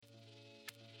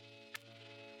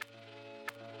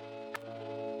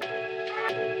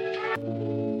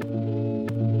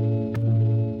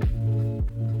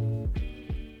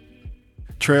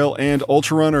Trail and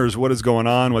ultra runners, what is going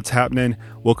on? What's happening?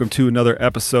 Welcome to another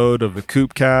episode of the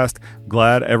Koopcast.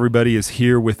 Glad everybody is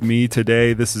here with me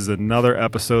today. This is another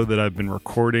episode that I've been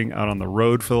recording out on the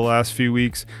road for the last few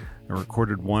weeks. I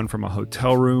recorded one from a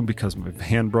hotel room because my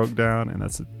van broke down, and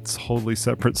that's a totally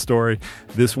separate story.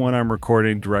 This one I'm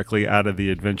recording directly out of the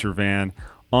adventure van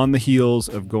on the heels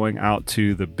of going out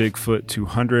to the Bigfoot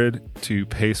 200 to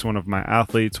pace one of my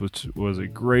athletes, which was a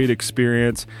great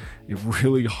experience. A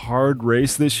really hard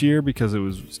race this year because it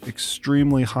was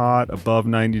extremely hot, above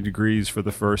 90 degrees for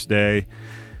the first day.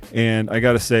 And I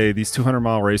got to say, these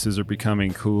 200-mile races are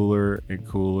becoming cooler and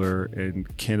cooler.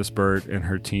 And Candace Burt and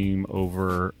her team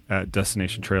over at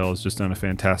Destination Trail has just done a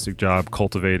fantastic job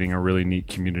cultivating a really neat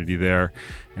community there.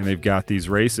 And they've got these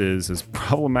races, as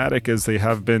problematic as they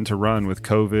have been to run with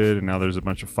COVID, and now there's a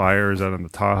bunch of fires out in the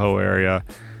Tahoe area.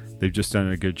 They've just done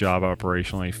a good job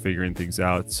operationally figuring things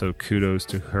out. So kudos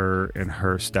to her and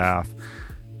her staff.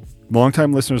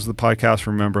 Longtime listeners of the podcast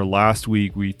remember last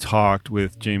week we talked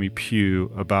with Jamie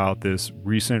Pugh about this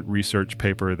recent research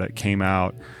paper that came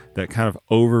out that kind of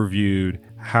overviewed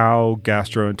how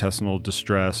gastrointestinal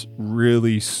distress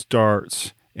really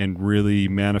starts and really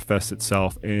manifests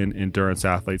itself in endurance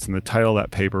athletes. And the title of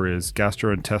that paper is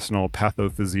Gastrointestinal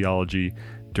Pathophysiology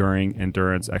During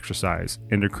Endurance Exercise,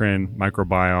 Endocrine,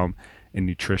 Microbiome, and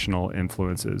Nutritional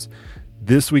Influences.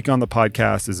 This week on the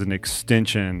podcast is an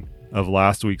extension of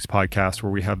last week's podcast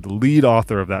where we have the lead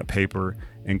author of that paper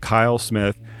and Kyle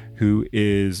Smith, who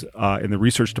is in the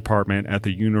research department at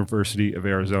the University of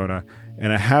Arizona.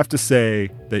 And I have to say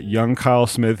that young Kyle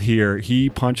Smith here, he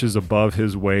punches above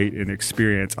his weight in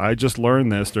experience. I just learned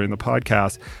this during the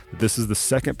podcast, that this is the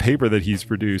second paper that he's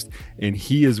produced, and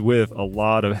he is with a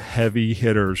lot of heavy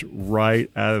hitters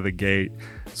right out of the gate.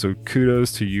 So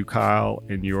kudos to you, Kyle,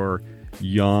 and your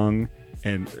young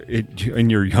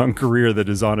in your young career that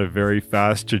is on a very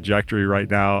fast trajectory right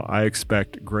now. I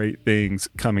expect great things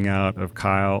coming out of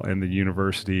Kyle and the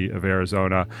University of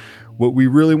Arizona. What we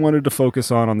really wanted to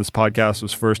focus on this podcast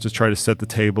was first to try to set the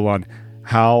table on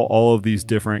how all of these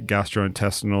different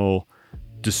gastrointestinal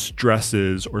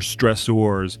distresses or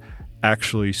stressors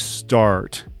actually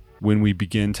start when we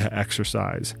begin to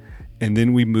exercise. And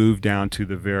then we move down to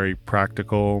the very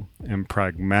practical and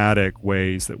pragmatic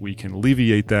ways that we can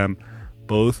alleviate them,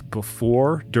 both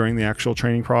before, during the actual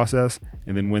training process,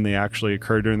 and then when they actually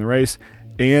occur during the race.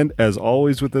 And as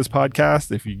always with this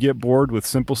podcast, if you get bored with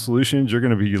simple solutions, you're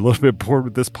going to be a little bit bored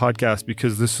with this podcast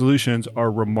because the solutions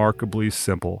are remarkably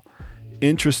simple.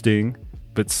 Interesting,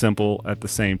 but simple at the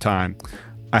same time.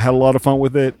 I had a lot of fun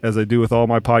with it, as I do with all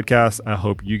my podcasts. I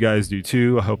hope you guys do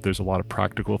too. I hope there's a lot of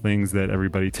practical things that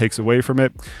everybody takes away from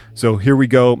it. So here we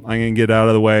go. I'm going to get out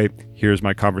of the way. Here's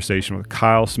my conversation with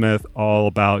Kyle Smith, all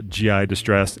about GI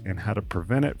distress and how to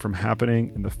prevent it from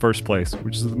happening in the first place,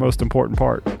 which is the most important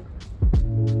part.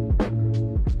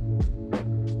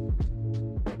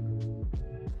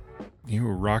 You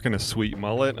were rocking a sweet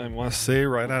mullet, I want to say,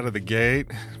 right out of the gate.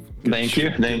 Thank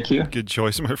you. Good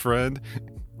choice, my friend.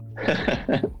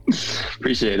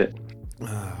 Appreciate it.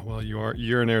 Well,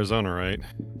 you're in Arizona, right?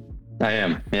 I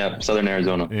am. Yeah, Southern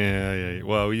Arizona. Yeah.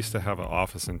 Well, we used to have an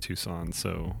office in Tucson,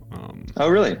 so. Oh,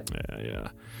 really? Yeah.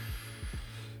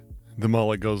 The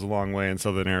mullet goes a long way in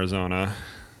Southern Arizona.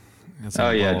 Oh,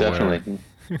 yeah, definitely.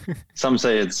 Some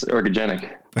say it's ergogenic.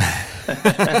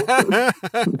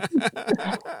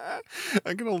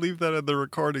 I'm going to leave that in the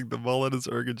recording. The mullet is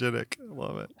ergogenic. I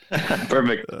love it.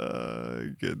 Perfect.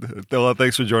 Good. Well,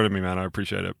 thanks for joining me, man. I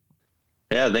appreciate it.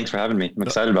 Yeah, thanks for having me. I'm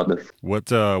excited about this. What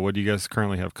do you guys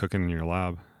currently have cooking in your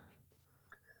lab?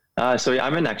 So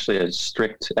I'm in actually a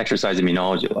strict exercise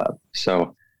immunology lab.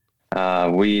 So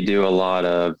we do a lot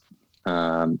of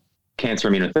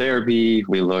cancer immunotherapy.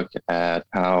 We look at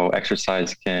how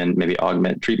exercise can maybe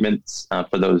augment treatments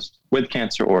for those with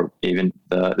cancer, or even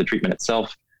the treatment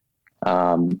itself.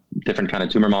 Different kind of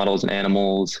tumor models in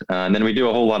animals. And then we do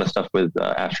a whole lot of stuff with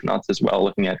astronauts as well,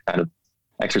 looking at kind of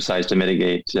exercise to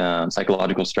mitigate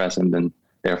psychological stress and then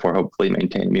therefore hopefully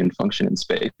maintain immune function in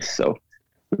space. So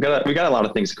we got a lot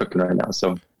of things cooking right now.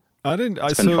 So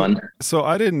it's been fun. So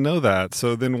I didn't know that.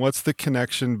 So then what's the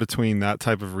connection between that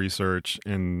type of research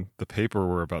and the paper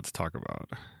we're about to talk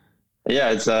about?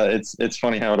 Yeah, it's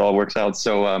funny how it all works out.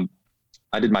 So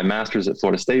I did my master's at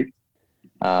Florida State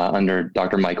under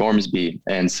Dr. Mike Ormsby.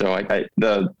 And so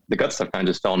the gut stuff kind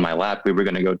of just fell in my lap. We were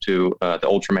going to go to the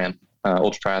ultra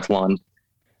triathlon.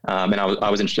 And I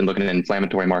was interested in looking at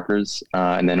inflammatory markers.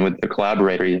 And then with the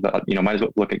collaborator, you thought, might as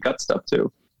well look at gut stuff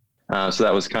too. So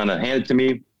that was kind of handed to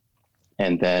me.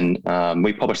 And then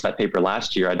we published that paper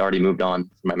last year. I'd already moved on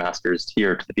from my master's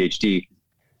here to the PhD.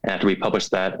 And after we published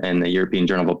that in the European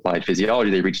Journal of Applied Physiology,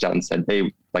 they reached out and said,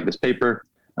 hey, like this paper,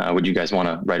 would you guys want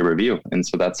to write a review? And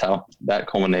so that's how that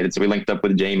culminated. So we linked up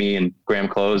with Jamie and Graham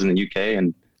Close in the UK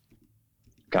and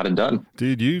got it done.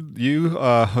 Dude, you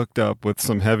hooked up with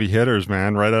some heavy hitters,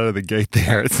 man, right out of the gate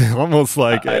there. It's almost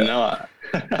like I know.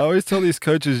 I always tell these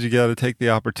coaches you got to take the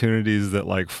opportunities that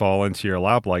like fall into your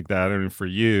lap like that. And for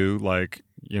you, like,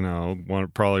 you know,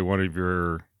 probably one of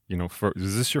your, you know,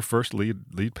 is this your first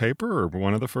lead paper or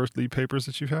one of the first lead papers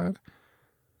that you've had?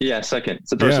 Yeah, second.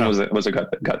 So the first one was a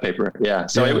gut paper. Yeah.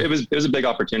 So It was a big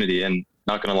opportunity, and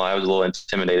not going to lie, I was a little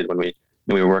intimidated when we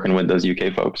were working with those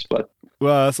UK folks, but.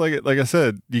 Well, it's like I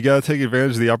said, you got to take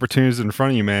advantage of the opportunities in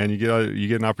front of you, man. You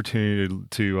get an opportunity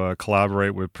to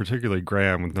collaborate with, particularly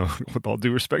Graham. With all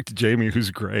due respect to Jamie,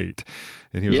 who's great,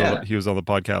 and he was on the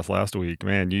podcast last week.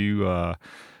 Man, you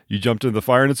jumped into the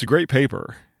fire, and it's a great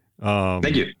paper.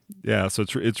 Thank you. Yeah, so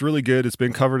it's really good. It's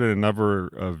been covered in a number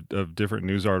of different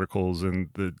news articles, and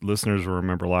the listeners will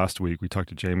remember last week we talked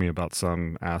to Jamie about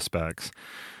some aspects.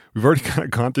 We've already kind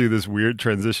of gone through this weird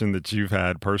transition that you've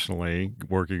had personally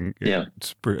working. Yeah.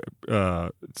 It's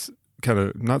kind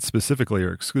of not specifically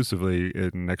or exclusively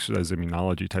in exercise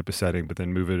immunology type of setting, but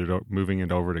then moving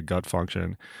it over to gut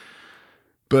function.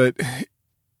 But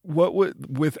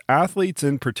with athletes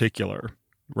in particular,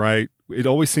 right? It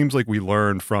always seems like we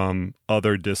learn from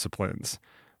other disciplines,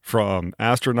 from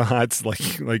astronauts,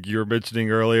 like you were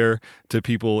mentioning earlier, to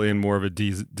people in more of a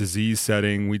disease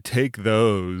setting. We take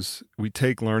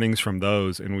learnings from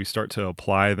those, and we start to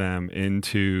apply them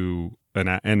into in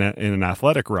an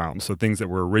athletic realm. So things that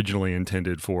were originally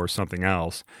intended for something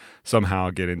else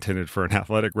somehow get intended for an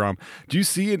athletic realm. Do you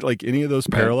see it like any of those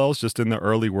parallels just in the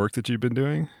early work that you've been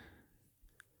doing?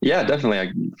 Yeah,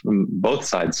 definitely. From both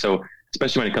sides. So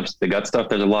especially when it comes to the gut stuff,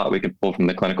 there's a lot we could pull from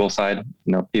the clinical side.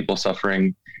 You know, people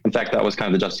suffering. In fact, that was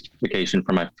kind of the justification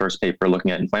for my first paper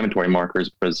looking at inflammatory markers,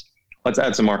 because let's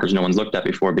add some markers no one's looked at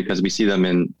before, because we see them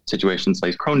in situations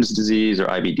like Crohn's disease or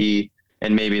IBD,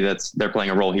 and maybe they're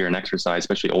playing a role here in exercise,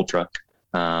 especially ultra,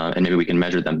 and maybe we can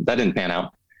measure them. That didn't pan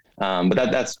out. But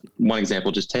that's one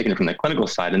example, just taking it from the clinical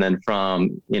side. And then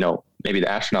from, you know, maybe the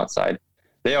astronaut side,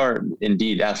 they are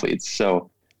indeed athletes.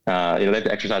 So, they have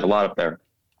to exercise a lot up there.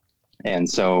 And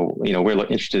so, you know, we're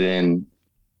interested in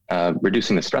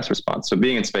reducing the stress response. So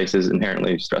being in space is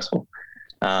inherently stressful.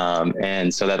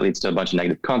 And so that leads to a bunch of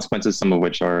negative consequences, some of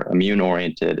which are immune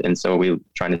oriented. And so we're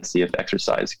trying to see if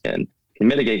exercise can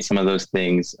mitigate some of those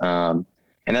things. And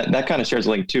that kind of shares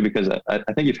a link too, because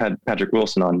I think you've had Patrick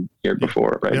Wilson on here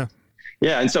before, right? Yeah.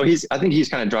 Yeah. And so I think he's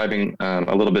kind of driving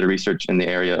a little bit of research in the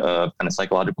area of kind of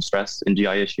psychological stress and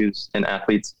GI issues in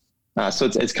athletes. So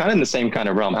it's kind of in the same kind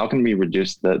of realm. How can we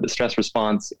reduce the stress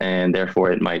response, and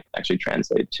therefore it might actually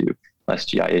translate to less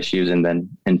GI issues and then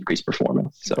increase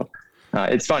performance. So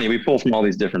it's funny. We pull from all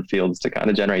these different fields to kind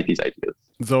of generate these ideas.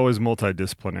 It's always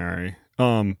multidisciplinary.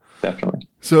 Definitely.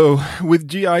 So with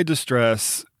GI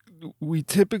distress, we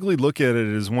typically look at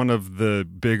it as one of the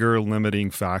bigger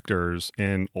limiting factors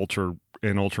in ultra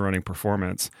running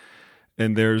performance.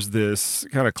 And there's this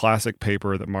kind of classic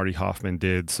paper that Marty Hoffman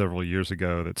did several years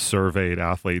ago that surveyed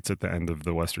athletes at the end of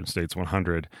the Western States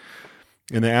 100.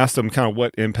 And they asked them kind of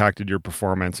what impacted your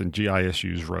performance, and GI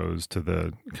issues rose to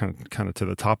the kind of to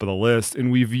the top of the list.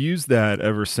 And we've used that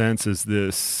ever since as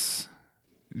this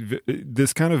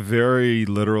kind of very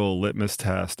literal litmus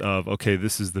test of, okay,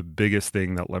 this is the biggest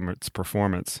thing that limits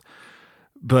performance.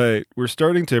 But we're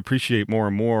starting to appreciate more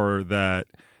and more that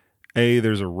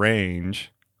there's a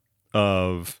range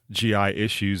of GI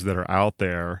issues that are out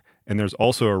there, and there's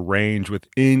also a range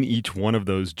within each one of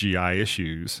those GI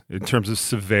issues in terms of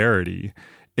severity.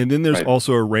 And then there's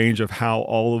also a range of how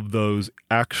all of those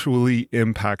actually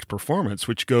impact performance,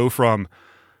 which go from,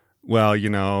 well, you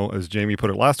know, as Jamie put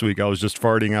it last week, I was just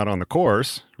farting out on the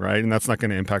course, right? And that's not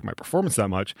going to impact my performance that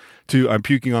much, to I'm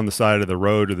puking on the side of the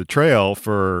road or the trail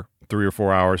for 3 or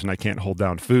 4 hours and I can't hold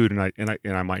down food and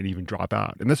I might even drop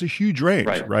out. And that's a huge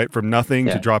range, right? From nothing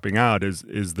to dropping out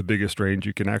is the biggest range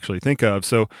you can actually think of.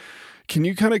 So can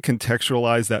you kind of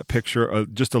contextualize that picture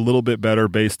just a little bit better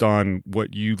based on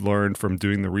what you learned from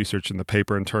doing the research in the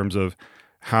paper in terms of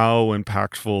how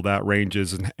impactful that range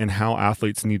is and how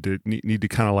athletes need to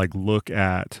kind of like look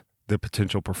at the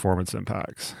potential performance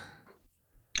impacts?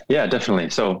 Yeah,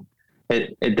 definitely. So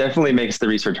it definitely makes the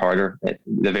research harder,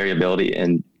 the variability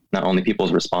in not only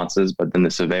people's responses, but then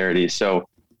the severity. So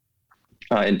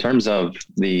in terms of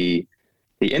the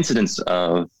incidence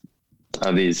of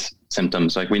these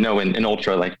symptoms, like we know in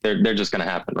ultra, like they're just going to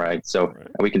happen, right? So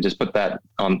we can just put that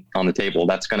on the table.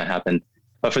 That's going to happen.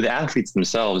 But for the athletes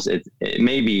themselves, it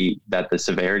may be that the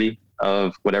severity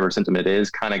of whatever symptom it is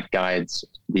kind of guides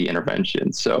the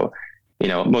intervention. So,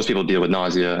 most people deal with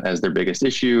nausea as their biggest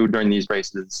issue during these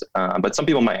races, but some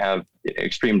people might have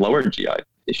extreme lower GI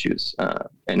issues,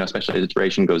 especially as the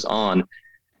duration goes on.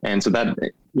 And so that,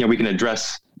 we can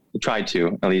try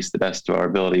to, at least the best of our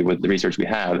ability with the research we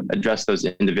have, address those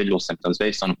individual symptoms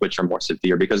based on which are more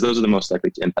severe, because those are the most likely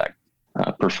to impact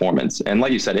performance. And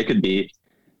like you said, it could be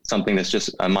something that's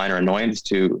just a minor annoyance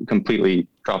to completely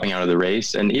dropping out of the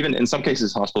race, and even in some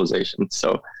cases hospitalization.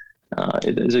 So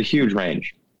it is a huge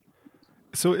range.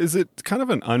 So is it kind of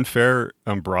an unfair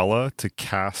umbrella to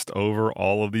cast over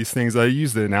all of these things? I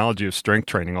use the analogy of strength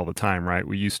training all the time, right?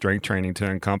 We use strength training to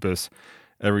encompass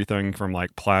everything from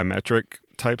like plyometric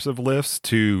types of lifts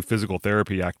to physical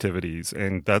therapy activities.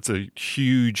 And that's a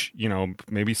huge,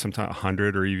 maybe sometimes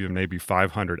 100 or even maybe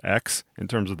 500x in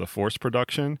terms of the force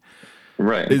production.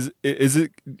 Right. Is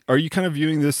it, are you kind of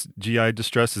viewing this GI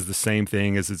distress as the same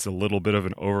thing, as it's a little bit of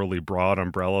an overly broad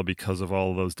umbrella because of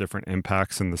all of those different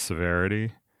impacts and the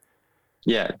severity?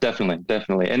 Yeah,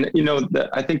 definitely. And,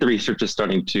 I think the research is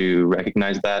starting to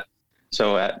recognize that.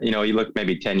 So, you look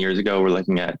maybe 10 years ago, we're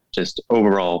looking at just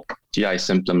overall GI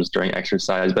symptoms during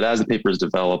exercise. But as the papers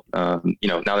develop, now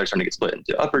they're starting to get split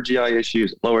into upper GI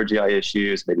issues, lower GI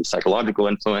issues, maybe psychological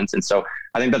influence. And so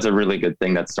I think that's a really good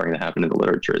thing that's starting to happen in the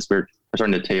literature, is we're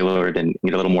starting to tailor it and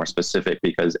get a little more specific,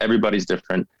 because everybody's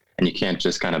different. And you can't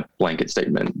just kind of blanket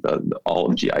statement all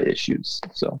of GI issues.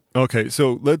 So okay,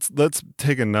 so let's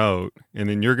take a note, and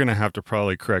then you're going to have to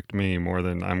probably correct me more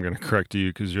than I'm going to correct you,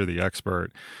 because you're the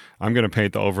expert. I'm going to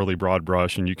paint the overly broad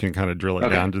brush, and you can kind of drill it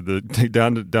down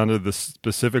to the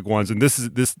specific ones. And this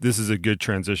is a good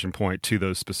transition point to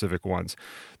those specific ones.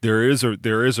 There is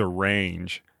a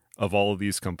range of all of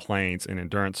these complaints in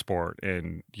endurance sport,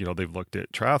 and they've looked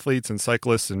at triathletes and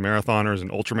cyclists and marathoners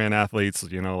and Ultraman athletes,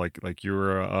 like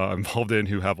you're involved in,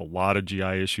 who have a lot of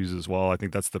GI issues as well. I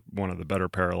think that's one of the better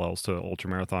parallels to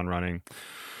ultramarathon running.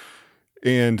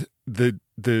 And the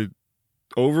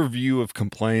overview of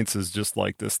complaints is just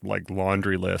like this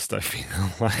laundry list, I feel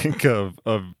like,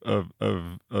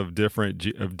 of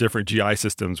different GI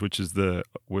systems, which is the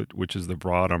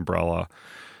broad umbrella.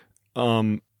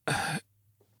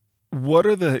 What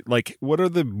are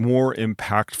the more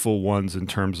impactful ones in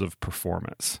terms of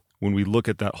performance when we look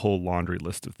at that whole laundry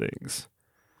list of things?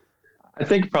 I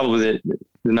think probably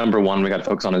the number one we got to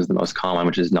focus on is the most common,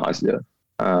 which is nausea.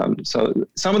 So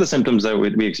some of the symptoms that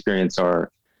we experience are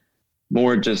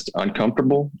more just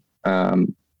uncomfortable.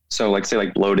 So say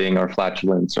bloating or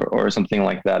flatulence or something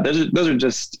like that. Those are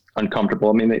just uncomfortable.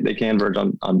 I mean, they can verge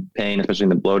on pain, especially in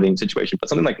the bloating situation. But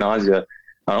something like nausea,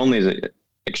 not only is it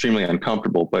extremely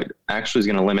uncomfortable, but actually is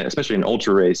going to limit, especially an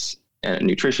ultra race,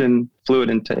 nutrition, fluid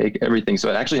intake, everything. So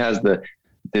it actually has the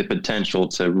potential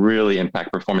to really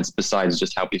impact performance, besides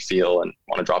just how we feel and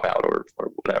want to drop out or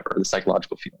whatever, the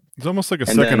psychological feeling. It's almost like a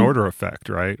second order effect,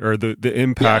 right? Or the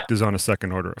impact is on a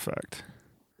second order effect.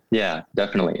 Yeah,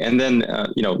 definitely. And then,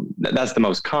 that's the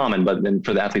most common, but then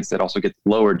for the athletes that also get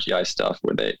lower GI stuff,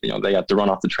 where they have to run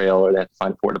off the trail, or they have to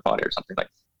find a porta potty or something, like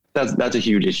that's a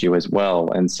huge issue as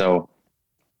well. And so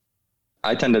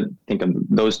I tend to think of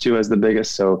those two as the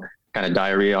biggest. So kind of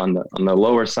diarrhea on the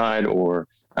lower side, or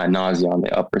nausea on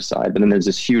the upper side. But then there's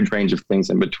this huge range of things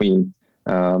in between,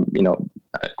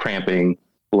 cramping,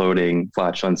 bloating,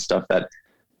 flatulence, stuff that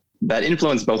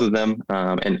influence both of them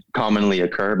and commonly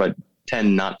occur, but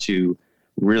tend not to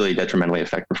really detrimentally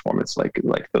affect performance like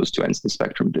those two ends of the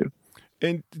spectrum do.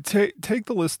 And take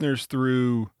the listeners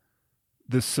through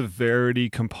the severity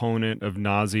component of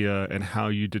nausea and how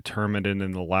you determine it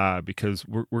in the lab, because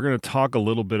we're going to talk a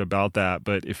little bit about that.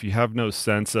 But if you have no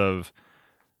sense of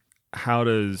how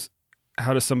does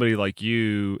somebody like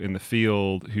you in the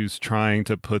field, who's trying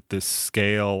to put this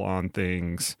scale on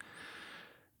things,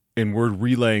 and we're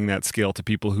relaying that scale to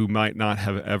people who might not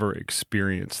have ever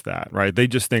experienced that, right? They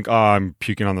just think, I'm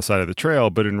puking on the side of the trail.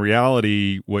 But in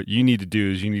reality, what you need to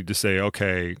do is you need to say,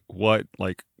 okay, what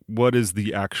is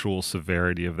the actual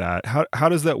severity of that? How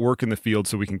does that work in the field,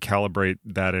 so we can calibrate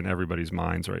that in everybody's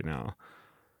minds right now?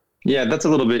 Yeah, that's a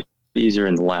little bit easier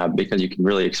in the lab, because you can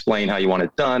really explain how you want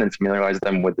it done and familiarize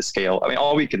them with the scale. I mean,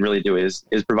 all we can really do is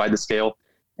provide the scale,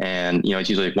 and it's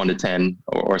usually like 1 to 10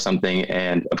 or something.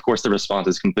 And of course, the response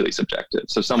is completely subjective.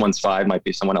 So someone's 5 might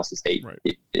be someone else's 8.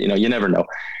 Right. You never know.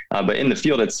 But in the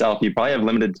field itself, you probably have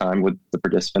limited time with the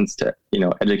participants to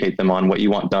educate them on what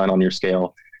you want done on your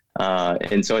scale.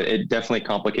 And so it definitely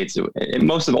complicates it. And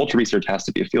most of ultra research has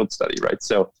to be a field study, right?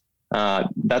 So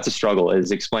that's a struggle,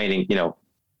 is explaining,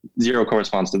 0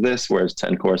 corresponds to this, whereas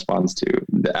 10 corresponds to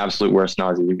the absolute worst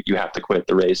nausea. You have to quit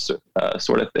the race,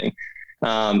 sort of thing.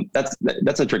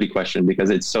 That's a tricky question because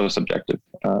it's so subjective.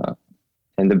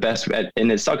 And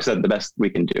it sucks that the best we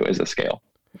can do is a scale.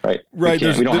 Right. Right.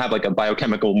 We don't have like a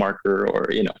biochemical marker or,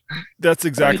 That's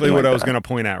exactly what I was that. going to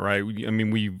point out. Right.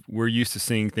 We're used to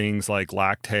seeing things like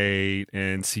lactate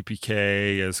and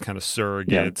CPK as kind of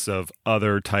surrogates of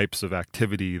other types of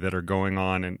activity that are going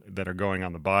on and that are going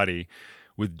on the body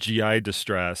with GI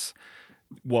distress.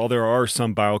 While there are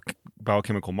some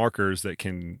biochemical markers that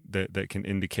can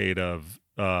indicate of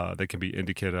that can be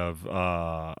indicative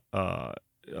of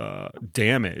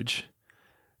damage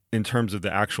in terms of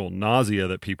the actual nausea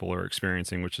that people are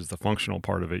experiencing, which is the functional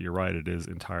part of it, you're right, it is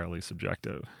entirely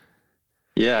subjective.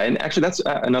 Yeah, and actually that's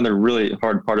another really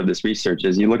hard part of this research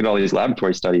is you look at all these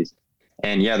laboratory studies,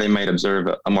 and they might observe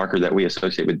a marker that we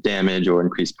associate with damage or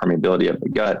increased permeability of the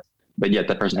gut, but yet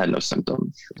that person had no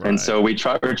symptoms. Right. And so we're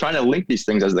trying to link these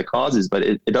things as the causes, but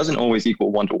it doesn't always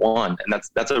equal 1-to-1, and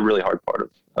that's a really hard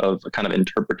part of kind of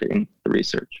interpreting the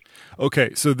research.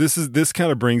 Okay, so this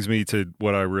kind of brings me to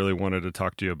what I really wanted to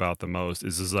talk to you about the most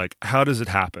is like, how does it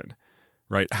happen,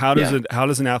 right? How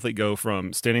does an athlete go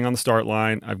from standing on the start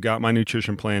line, I've got my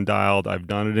nutrition plan dialed, I've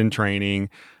done it in training,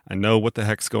 I know what the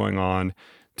heck's going on,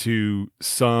 to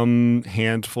some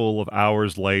handful of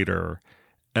hours later,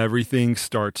 everything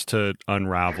starts to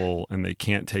unravel and they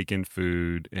can't take in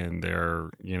food and they're,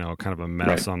 kind of a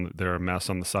mess they're a mess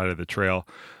on the side of the trail.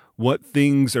 What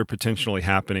things are potentially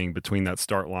happening between that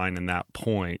start line and that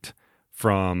point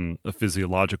from a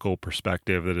physiological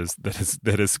perspective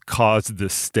that has caused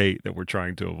this state that we're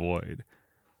trying to avoid?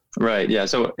 Right. Yeah.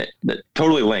 So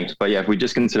totally linked. But if we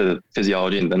just consider the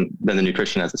physiology and then the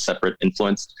nutrition as a separate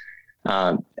influence,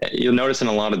 you'll notice in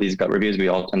a lot of these gut reviews, we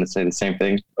all tend to say the same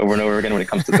thing over and over again when it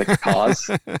comes to the cause,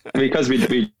 because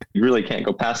we really can't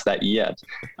go past that yet.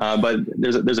 But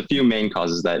there's a few main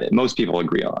causes that most people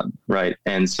agree on, right?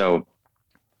 And so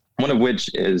one of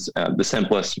which is the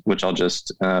simplest, which I'll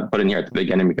just put in here at the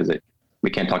beginning because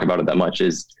we can't talk about it that much,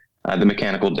 is the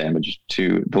mechanical damage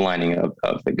to the lining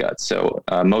of the gut. So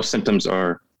most symptoms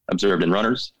are observed in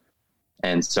runners.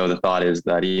 And so the thought is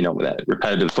that, that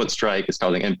repetitive foot strike is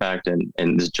causing impact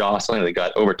and this jostling of the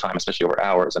gut over time, especially over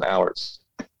hours and hours,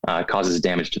 causes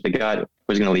damage to the gut,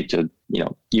 which is going to lead to,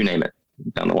 you name it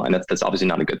down the line. That's obviously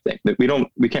not a good thing.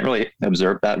 We can't really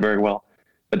observe that very well,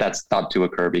 but that's thought to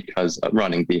occur because of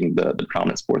running being the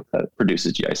prominent sport that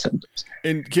produces GI symptoms.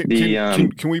 And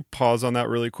can we pause on that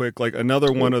really quick? Like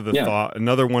another one of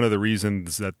the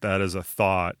reasons that is a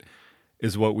thought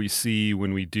is what we see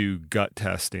when we do gut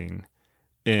testing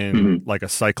in like a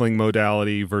cycling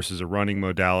modality versus a running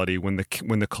modality when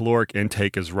the caloric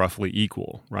intake is roughly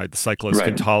equal, right? The cyclists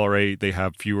can tolerate, they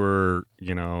have fewer,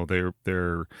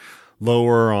 they're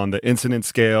lower on the incidence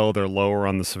scale, they're lower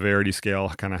on the severity scale,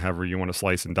 kind of however you want to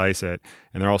slice and dice it,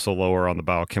 and they're also lower on the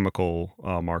biochemical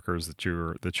markers that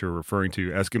you're referring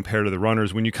to as compared to the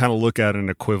runners when you kind of look at an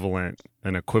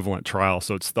equivalent trial.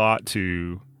 So it's thought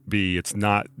to be, it's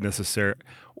not necessary,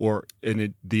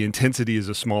 the intensity is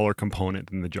a smaller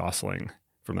component than the jostling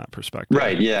from that perspective.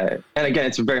 Right. Yeah. And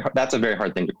again, that's a very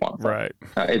hard thing to quantify.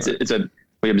 Right.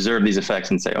 We observe these effects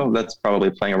and say, oh, that's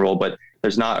probably playing a role, but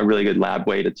there's not a really good lab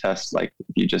way to test. Like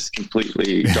if you just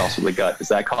completely jostle the gut, does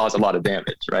that cause a lot of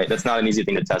damage? Right. That's not an easy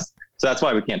thing to test. So that's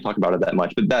why we can't talk about it that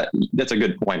much, but that's a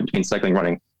good point between cycling and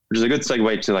running, which is a good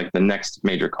segue to like the next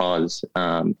major cause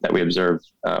that we observe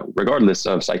regardless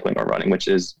of cycling or running, which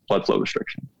is blood flow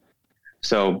restriction.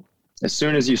 So as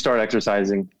soon as you start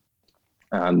exercising,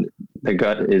 the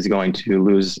gut is going to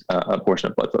lose a portion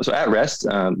of blood flow. So at rest,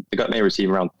 the gut may receive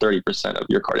around 30% of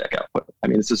your cardiac output. I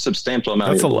mean, it's a substantial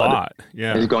amount of blood. That's a lot.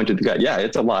 Yeah. Is going to the gut. Yeah,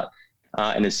 it's a lot.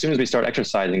 And as soon as we start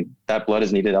exercising, that blood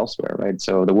is needed elsewhere, right?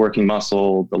 So the working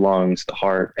muscle, the lungs, the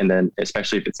heart, and then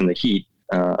especially if it's in the heat,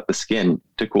 the skin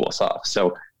to cool us off.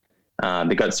 So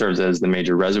the gut serves as the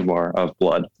major reservoir of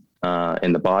blood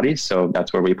in the body. So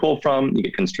that's where we pull from. You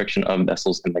get constriction of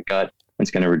vessels in the gut. It's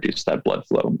going to reduce that blood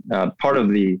flow. Part of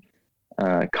the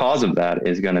cause of that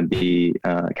is going to be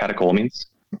catecholamines.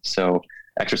 So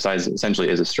exercise essentially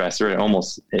is a stressor.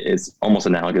 It's almost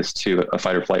analogous to a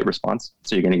fight or flight response.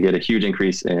 So you're going to get a huge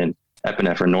increase in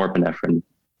epinephrine, norepinephrine,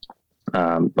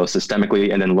 both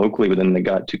systemically and then locally within the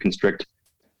gut to constrict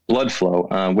blood flow,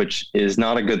 which is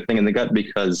not a good thing in the gut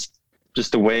because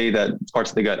just the way that parts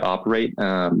of the gut operate,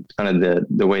 kind of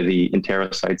the way the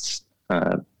enterocytes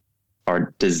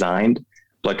are designed,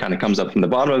 blood kind of comes up from the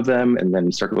bottom of them and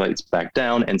then circulates back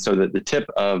down. And so that the tip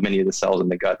of many of the cells in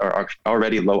the gut are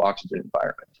already low oxygen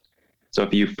environment. So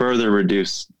if you further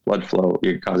reduce blood flow,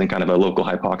 you're causing kind of a local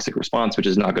hypoxic response, which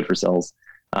is not good for cells.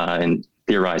 and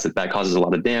theorized that that causes a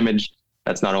lot of damage.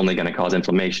 That's not only going to cause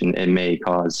inflammation, it may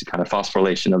cause kind of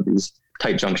phosphorylation of these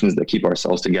tight junctions that keep our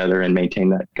cells together and maintain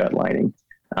that gut lining.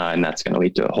 And that's going to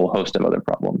lead to a whole host of other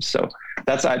problems. So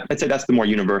I'd say that's the more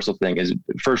universal thing, is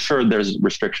for sure there's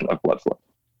restriction of blood flow.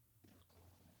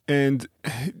 And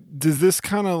does this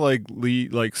kind of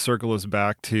like circle us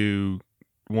back to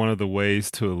one of the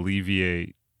ways to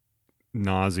alleviate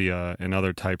nausea and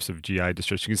other types of GI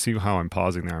distress? You can see how I'm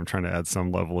pausing there. I'm trying to add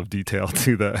some level of detail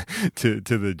to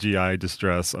the GI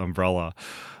distress umbrella.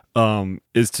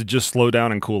 Is to just slow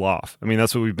down and cool off. I mean,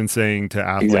 that's what we've been saying to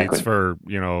athletes for,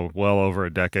 well over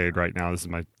a decade right now. This is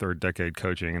my third decade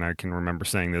coaching, and I can remember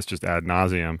saying this just ad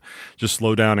nauseum, just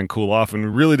slow down and cool off. And we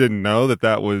really didn't know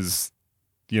that was,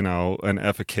 an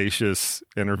efficacious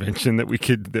intervention that we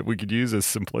could use, as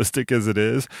simplistic as it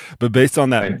is. But based on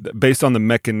that, right, based on the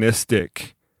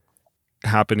mechanistic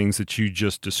happenings that you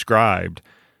just described,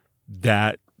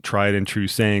 that tried and true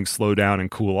saying, slow down and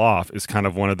cool off, is kind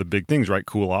of one of the big things, right?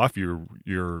 Cool off, you're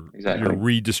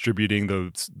redistributing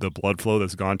the blood flow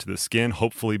that's gone to the skin,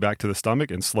 hopefully back to the stomach,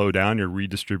 and slow down, you're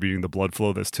redistributing the blood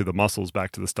flow that's to the muscles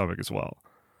back to the stomach as well.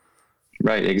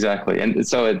 Right, exactly. And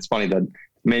so it's funny that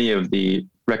many of the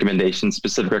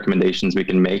specific recommendations we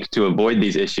can make to avoid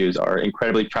these issues are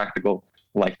incredibly practical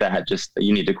like that. Just,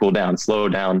 you need to cool down, slow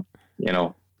down,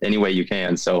 any way you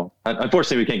can. So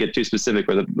unfortunately, we can't get too specific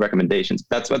with the recommendations.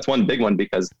 That's one big one,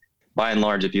 because by and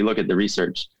large, if you look at the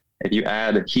research, if you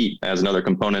add heat as another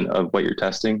component of what you're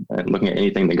testing and looking at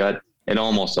anything in the gut, it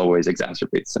almost always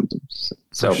exacerbates symptoms.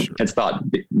 So it's thought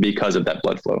because of that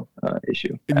blood flow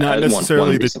issue. Not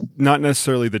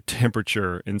necessarily the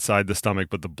temperature inside the stomach,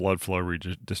 but the blood flow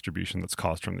redistribution that's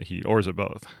caused from the heat, or is it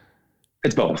both?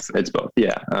 It's both.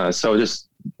 Yeah. So just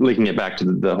linking it back to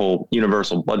the whole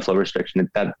universal blood flow restriction,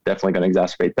 that's definitely going to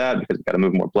exacerbate that, because we've got to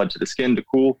move more blood to the skin to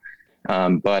cool.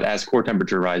 But as core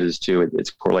temperature rises too,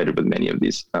 it's correlated with many of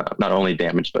these, not only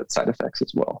damage, but side effects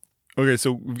as well. Okay.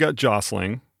 So we've got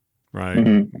jostling, right?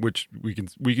 Mm-hmm. Which we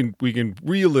can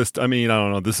realist. I mean, I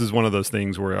don't know. This is one of those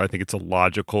things where I think it's a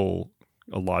logical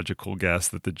guess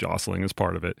that the jostling is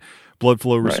part of it. Blood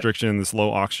flow restriction in this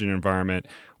low oxygen environment.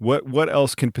 What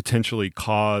else can potentially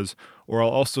cause, or I'll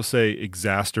also say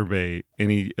exacerbate,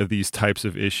 any of these types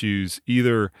of issues,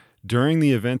 either during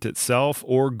the event itself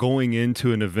or going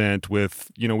into an event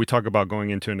with, we talk about going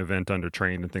into an event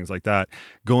undertrained and things like that,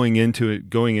 going into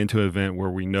an event where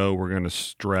we know we're going to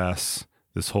stress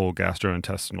this whole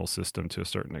gastrointestinal system to a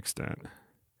certain extent?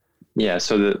 Yeah,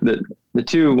 so the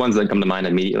two ones that come to mind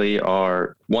immediately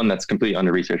are one that's completely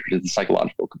under-researched, which is the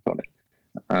psychological component.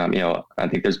 I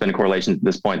think there's been a correlation at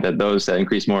this point that those that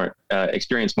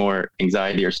experience more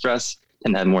anxiety or stress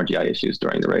tend to have more GI issues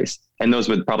during the race. And those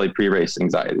with probably pre-race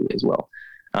anxiety as well.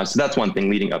 So that's one thing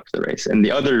leading up to the race. And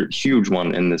the other huge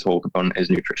one in this whole component is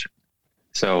nutrition.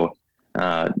 So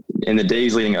in the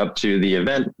days leading up to the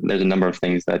event, there's a number of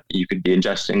things that you could be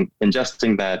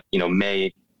ingesting that,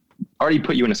 may already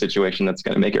put you in a situation that's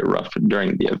going to make it rough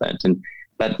during the event. And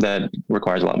that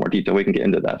requires a lot more detail. We can get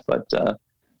into that, but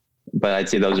I'd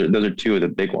say those are two of the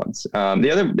big ones.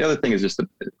 The other thing is just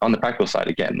on the practical side,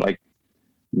 again, like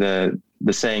the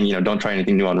saying, don't try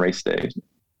anything new on race day,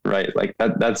 right? Like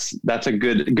that's a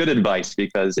good advice,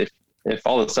 because if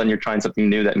all of a sudden you're trying something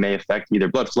new that may affect either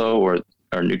blood flow or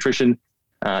nutrition,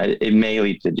 it may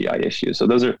lead to GI issues. So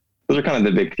those are kind of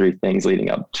the big three things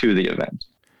leading up to the event.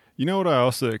 You know what, I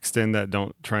also extend that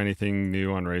don't try anything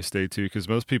new on race day too, because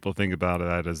most people think about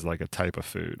that as like a type of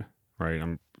food, right?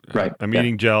 I'm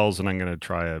eating gels and I'm going to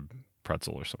try a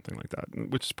pretzel or something like that,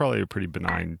 which is probably a pretty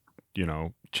benign,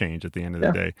 change at the end of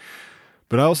the day.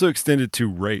 But I also extend it to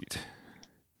rate,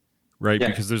 right? Yeah.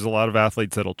 Because there's a lot of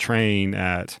athletes that'll train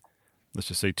at, let's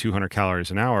just say 200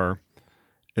 calories an hour,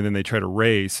 and then they try to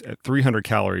race at 300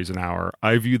 calories an hour.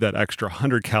 I view that extra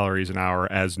 100 calories an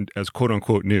hour as quote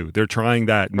unquote new. They're trying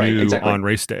that new on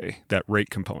race day, that rate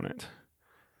component.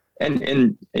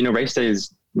 And race day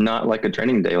is not like a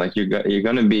training day. Like you're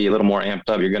going to be a little more amped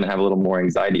up. You're going to have a little more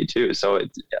anxiety too. So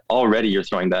already you're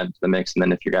throwing that into the mix. And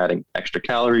then if you're adding extra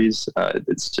calories,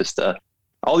 it's just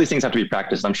all these things have to be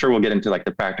practiced. I'm sure we'll get into like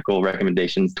the practical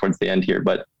recommendations towards the end here,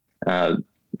 but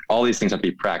all these things have to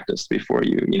be practiced before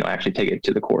you actually take it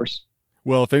to the course.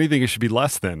 Well, if anything, it should be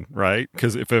less than, right?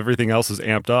 Because if everything else is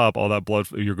amped up, all that blood,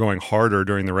 you're going harder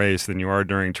during the race than you are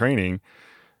during training.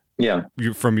 Yeah.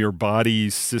 From your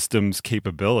body's system's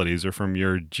capabilities, or from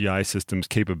your GI system's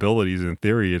capabilities, in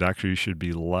theory, it actually should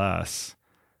be less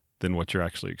than what you're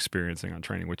actually experiencing on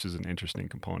training, which is an interesting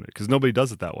component, because nobody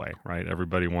does it that way, right?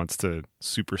 Everybody wants to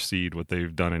supersede what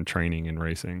they've done in training and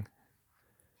racing.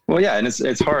 Well, yeah, and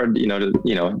it's hard,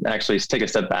 to actually take a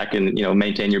step back and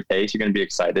maintain your pace. You're going to be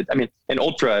excited. I mean, in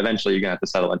ultra, eventually you're going to have to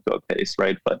settle into a pace,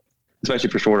 right? But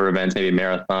especially for shorter events, maybe a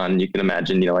marathon, you can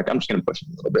imagine, like I'm just going to push a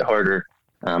little bit harder,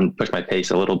 push my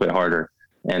pace a little bit harder,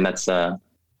 and that's fun.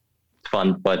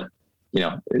 But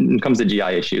when it comes to GI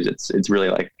issues, it's really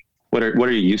like what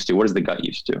are you used to? What is the gut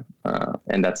used to?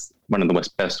 And that's one of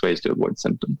the best ways to avoid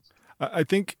symptoms. I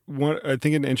think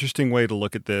an interesting way to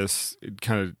look at this,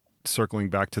 kind of circling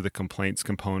back to the complaints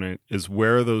component, is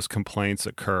where those complaints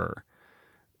occur.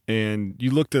 And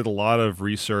you looked at a lot of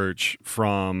research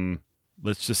from,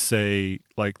 let's just say,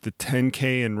 like the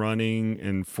 10K in running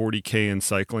and 40K in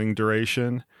cycling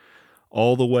duration,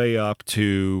 all the way up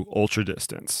to ultra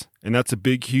distance. And that's a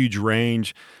big, huge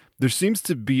range. There seems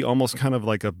to be almost kind of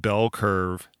like a bell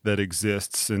curve that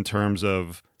exists in terms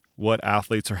of what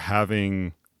athletes are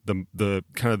having the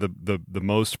kind of the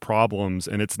most problems,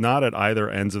 and it's not at either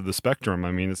ends of the spectrum.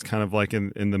 I mean, it's kind of like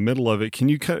in the middle of it. Can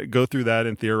you kind of go through that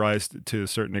and theorize to a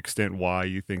certain extent why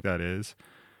you think that is?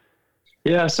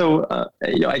 Yeah, so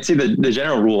I'd say the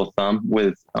general rule of thumb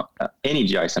with any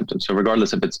GI symptoms, so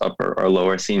regardless if it's upper or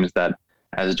lower, seems that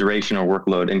as duration or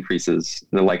workload increases,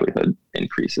 the likelihood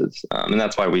increases. And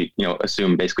that's why we,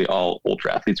 assume basically all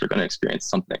ultra athletes are going to experience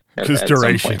something. Because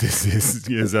duration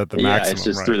is at the maximum. Yeah, it's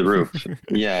just right? Through the roof.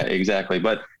 Yeah, exactly.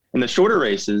 But in the shorter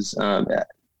races,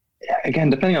 again,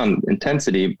 depending on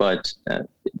intensity, but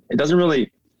it doesn't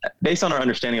really, based on our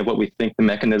understanding of what we think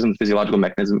the physiological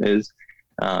mechanism is,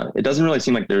 it doesn't really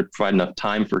seem like they provide enough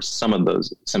time for some of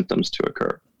those symptoms to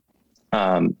occur.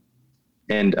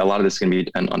 And a lot of this is going to be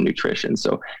dependent on nutrition.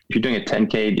 So if you're doing a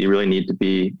 10K, do you really need to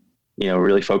be,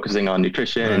 really focusing on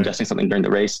nutrition, right, ingesting something during the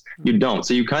race? You don't.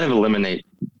 So you kind of eliminate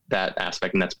that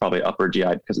aspect, and that's probably upper GI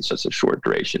because it's just a short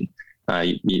duration.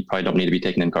 You probably don't need to be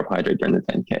taking in carbohydrate during the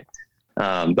 10K.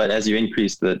 But as you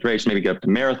increase the duration, maybe get up to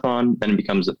marathon, then it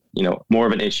becomes, more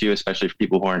of an issue, especially for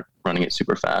people who aren't running it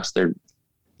super fast. It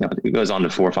goes on to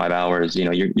 4 or 5 hours.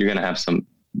 You're going to have some,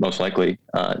 most likely,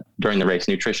 during the race,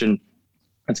 nutrition.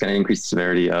 It's going to increase the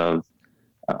severity of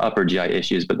upper GI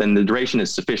issues, but then the duration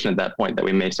is sufficient at that point that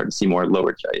we may start to see more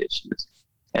lower GI issues.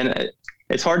 And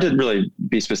it's hard to really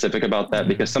be specific about that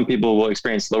because some people will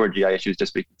experience lower GI issues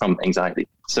just from anxiety.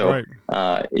 So, right,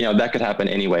 that could happen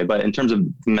anyway. But in terms of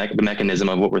the mechanism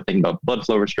of what we're thinking about, blood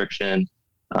flow restriction,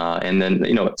 and then,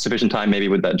 sufficient time maybe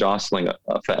with that jostling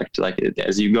effect, like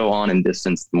as you go on in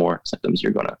distance, the more symptoms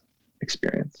you're going to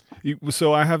experience.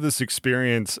 So I have this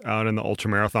experience out in the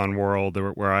ultramarathon world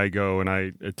where I go and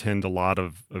I attend a lot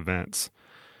of events,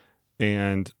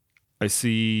 and I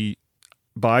see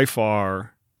by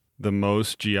far the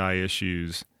most GI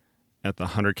issues at the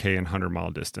 100K and 100-mile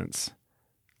distance.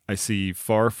 I see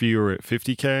far fewer at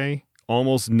 50K,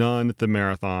 almost none at the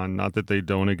marathon. Not that they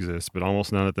don't exist, but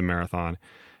almost none at the marathon.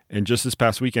 And just this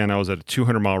past weekend, I was at a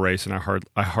 200-mile race, and I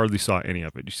hardly saw any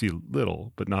of it. You see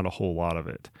little, but not a whole lot of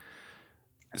it.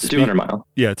 200-mile.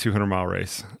 Yeah, 200-mile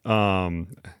race.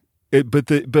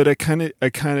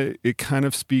 It kind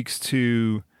of speaks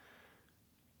to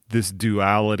this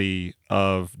duality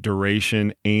of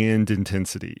duration and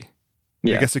intensity.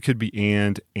 Yeah. I guess it could be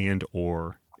and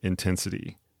or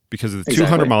intensity, because of the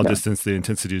 200-mile distance, the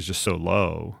intensity is just so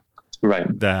low,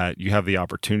 right, that you have the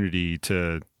opportunity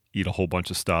to eat a whole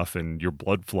bunch of stuff, and your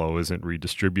blood flow isn't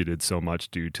redistributed so much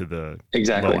due to the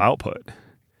low output.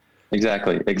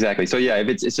 Exactly. So yeah, if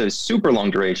it's a super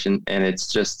long duration and it's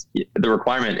just, the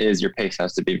requirement is your pace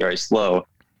has to be very slow,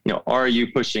 are you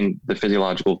pushing the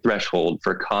physiological threshold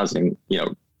for causing,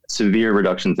 severe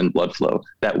reductions in blood flow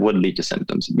that would lead to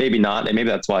symptoms? Maybe not. And maybe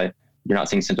that's why you're not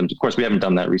seeing symptoms. Of course, we haven't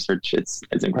done that research. It's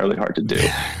incredibly hard to do.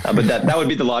 But that would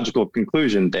be the logical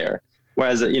conclusion there.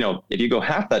 Whereas, if you go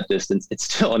half that distance, it's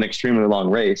still an extremely long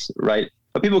race, right?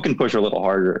 But people can push a little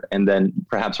harder, and then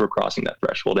perhaps we're crossing that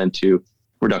threshold into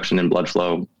reduction in blood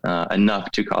flow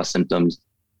enough to cause symptoms.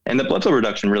 And the blood flow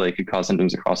reduction really could cause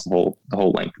symptoms across the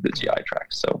whole length of the GI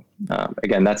tract. So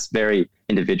again, that's very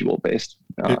individual based,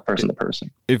 person to person.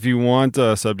 If you want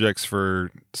subjects for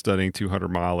studying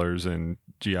 200-milers and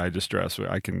GI distress,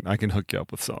 I can hook you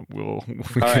up with some.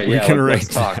 We can arrange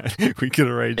that. We can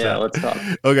arrange that. Yeah, let's talk.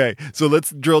 Okay, so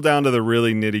let's drill down to the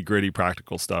really nitty gritty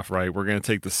practical stuff, right? We're going to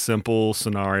take the simple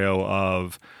scenario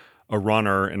of a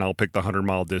runner, and I'll pick the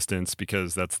 100-mile distance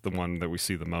because that's the one that we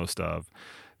see the most of.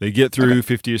 They get through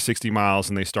 50 or 60 miles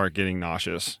and they start getting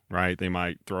nauseous, right? They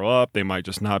might throw up. They might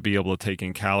just not be able to take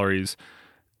in calories.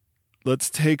 Let's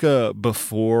take a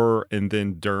before and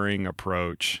then during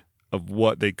approach of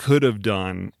what they could have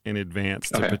done in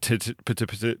advance Okay.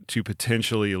 to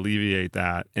potentially alleviate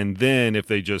that. And then if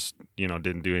they just,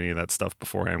 didn't do any of that stuff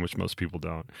beforehand, which most people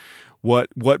don't,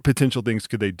 what potential things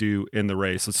could they do in the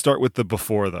race? Let's start with the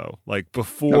before, though. Like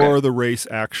before the race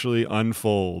actually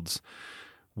unfolds,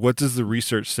 what does the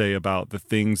research say about the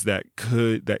things that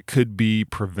could be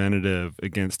preventative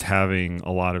against having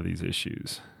a lot of these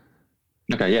issues?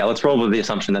 Okay, yeah, let's roll with the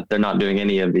assumption that they're not doing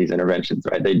any of these interventions,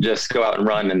 right? They just go out and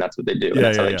run, and that's what they do, and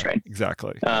that's how they train.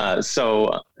 Exactly.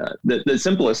 So the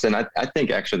simplest, and I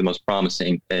think actually the most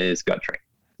promising, is gut training,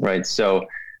 right? So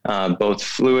both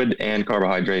fluid and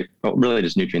carbohydrate, well, really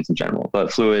just nutrients in general,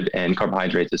 but fluid and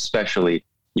carbohydrates especially,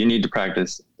 you need to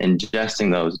practice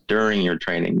ingesting those during your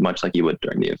training, much like you would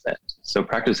during the event. So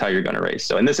practice how you're going to race.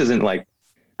 So, and this isn't like,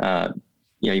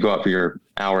 you go out for your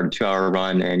hour to 2 hour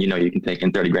run and, you can take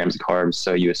in 30 grams of carbs.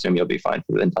 So you assume you'll be fine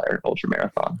for the entire ultra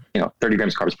marathon, 30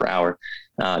 grams of carbs per hour.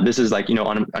 This is like,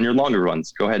 on your longer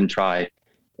runs, go ahead and try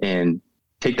and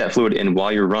take that fluid in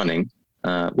while you're running,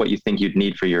 what you think you'd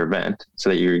need for your event so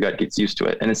that your gut gets used to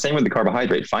it. And the same with the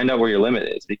carbohydrate, find out where your limit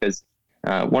is, because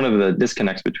one of the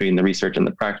disconnects between the research and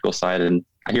the practical side, and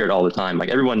I hear it all the time, like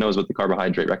everyone knows what the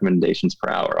carbohydrate recommendations per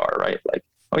hour are, right? Like,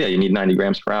 oh yeah, you need 90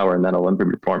 grams per hour and that'll improve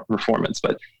your performance.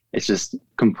 But it's just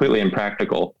completely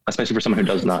impractical, especially for someone who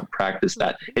does not practice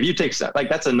that. If you take, like,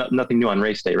 that's nothing new on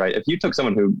race day, right? If you took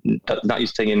someone who does not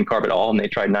used to taking in carb at all and they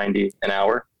tried 90 an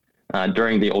hour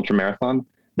during the ultra marathon,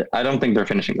 I don't think they're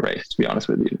finishing the race, to be honest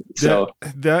with you. So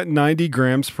that 90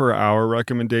 grams per hour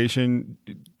recommendation,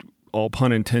 all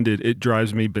pun intended, it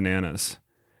drives me bananas.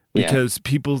 Because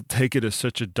people take it as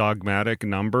such a dogmatic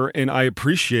number. And I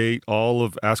appreciate all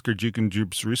of Asker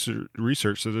Jukenjoop's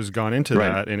research that has gone into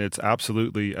that. And it's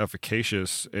absolutely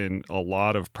efficacious in a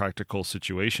lot of practical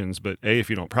situations. But A, if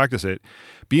you don't practice it,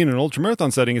 B, in an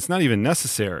ultramarathon setting, it's not even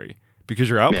necessary because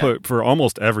your output for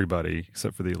almost everybody,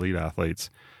 except for the elite athletes,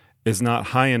 is not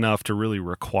high enough to really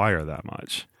require that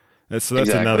much. That's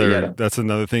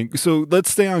another thing. So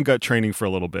let's stay on gut training for a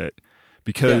little bit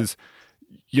because,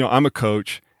 I'm a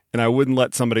coach. And I wouldn't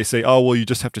let somebody say, oh, well, you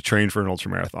just have to train for an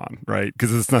ultramarathon, right?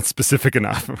 Because it's not specific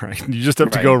enough, right? You just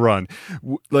have to go run.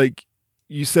 Like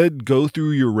you said, go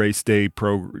through your race day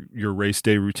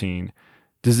routine.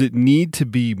 Does it need to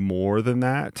be more than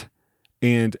that?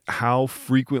 And how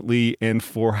frequently and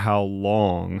for how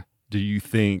long do you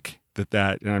think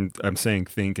that and I'm saying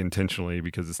think intentionally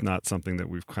because it's not something that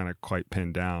we've kind of quite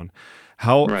pinned down.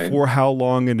 For how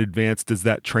long in advance does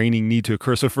that training need to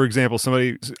occur? So for example,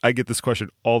 I get this question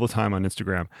all the time on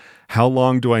Instagram. How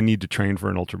long do I need to train for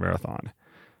an ultramarathon?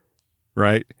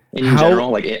 Right? In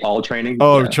general, like all training?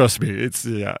 Oh, trust me. It's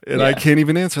I can't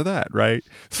even answer that, right?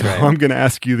 So I'm going to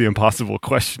ask you the impossible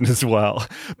question as well.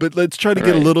 But let's try to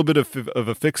get a little bit of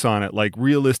a fix on it. Like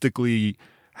realistically,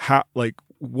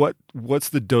 what's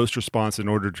the dose response in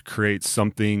order to create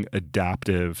something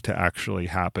adaptive to actually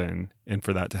happen and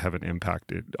for that to have an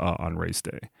impact on race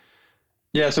day?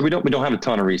 Yeah, so we don't have a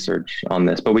ton of research on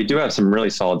this, but we do have some really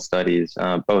solid studies.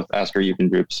 Both Asker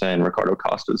Jukenjoop's and Ricardo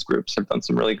Costa's groups have done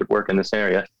some really good work in this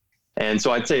area. And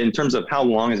so I'd say in terms of how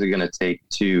long is it going to take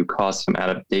to cause some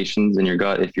adaptations in your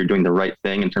gut if you're doing the right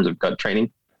thing in terms of gut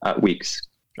training, weeks.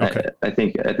 Okay. I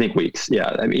think weeks.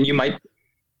 Yeah, I mean, you might.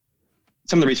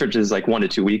 Some of the research is like 1 to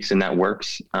 2 weeks and that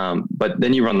works. But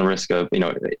then you run the risk of,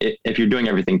 if you're doing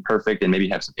everything perfect and maybe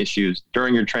have some issues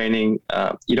during your training,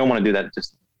 you don't want to do that.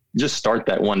 Just start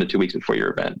that 1 to 2 weeks before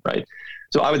your event. Right.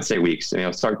 So I would say weeks,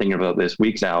 start thinking about this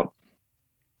weeks out.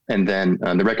 And then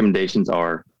the recommendations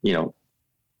are,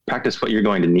 practice what you're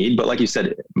going to need. But like you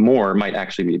said, more might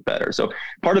actually be better. So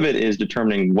part of it is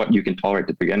determining what you can tolerate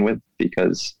to begin with,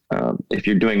 because if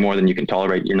you're doing more than you can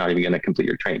tolerate, you're not even going to complete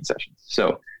your training sessions.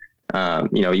 So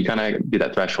you kind of do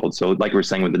that threshold. So like we were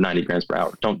saying with the 90 grams per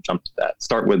hour, don't jump to that.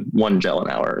 Start with 1 gel an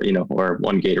hour, or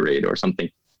 1 Gatorade or something,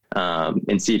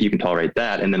 and see if you can tolerate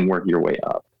that and then work your way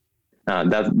up.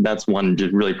 That's one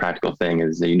just really practical thing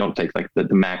is that you don't take like the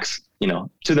max,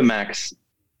 to the max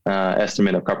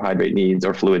estimate of carbohydrate needs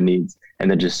or fluid needs, and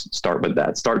then just start with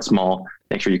that. Start small,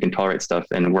 make sure you can tolerate stuff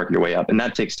and work your way up. And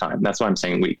that takes time. That's why I'm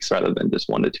saying weeks rather than just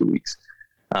 1 to 2 weeks.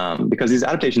 Because these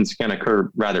adaptations can occur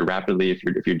rather rapidly if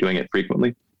you're doing it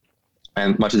frequently.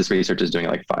 And much of this research is doing it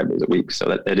like 5 days a week. So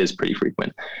that it is pretty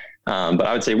frequent. But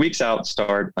I would say weeks out,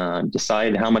 start,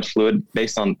 decide how much fluid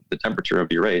based on the temperature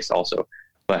of your race also,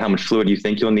 but how much fluid you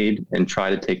think you'll need and try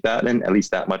to take that in at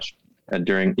least that much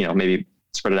during, maybe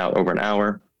spread it out over an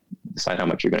hour, decide how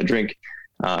much you're going to drink.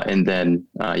 And then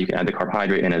you can add the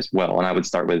carbohydrate in as well. And I would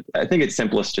start with, I think it's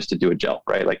simplest just to do a gel,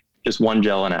 right? Like just 1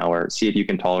 gel an hour, see if you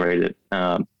can tolerate it.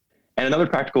 And And another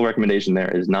practical recommendation there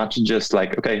is not to just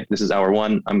like, okay, this is hour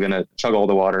one, I'm going to chug all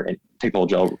the water and take the whole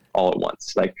gel all at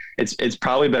once. Like it's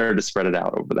probably better to spread it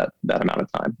out over that amount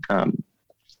of time.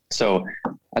 So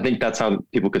I think that's how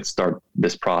people could start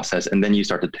this process, and then you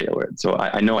start to tailor it. So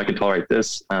I know I can tolerate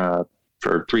this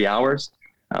for 3 hours.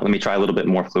 Let me try a little bit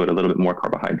more fluid, a little bit more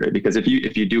carbohydrate, because if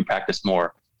you do practice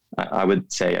more, I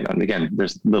would say, and again,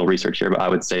 there's little research here, but I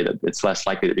would say that it's less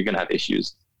likely that you're going to have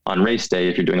issues on race day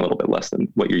if you're doing a little bit less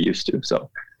than what you're used to.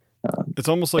 So it's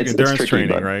almost like endurance tricky,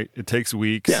 training, right? It takes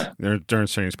weeks. Yeah.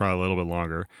 Endurance training is probably a little bit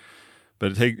longer,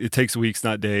 but it takes weeks,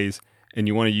 not days. And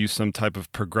you want to use some type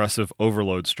of progressive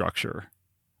overload structure.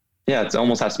 Yeah, it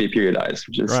almost has to be periodized,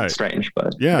 which is strange,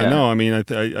 but yeah. No, I mean,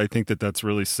 I think that's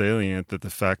really salient, that the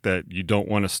fact that you don't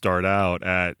want to start out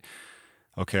at,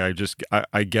 okay,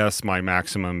 I guess my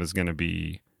maximum is going to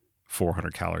be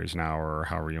 400 calories an hour, or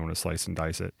however you want to slice and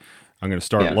dice it. I'm going to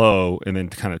start low and then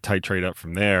kind of titrate up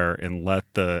from there, and let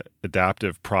the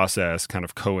adaptive process kind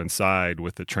of coincide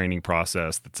with the training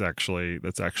process that's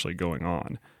actually going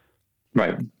on.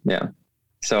 Right. Yeah.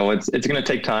 So it's going to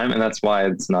take time, and that's why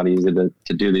it's not easy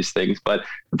to do these things. But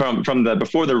from the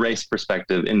before the race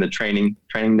perspective, in the training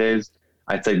days,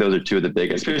 I'd say those are two of the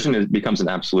biggest. Nutrition becomes an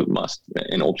absolute must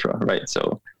in ultra, right?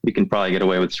 So you can probably get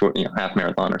away with short, half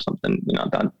marathon or something,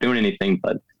 not doing anything.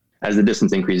 But as the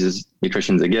distance increases,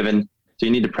 nutrition's a given. So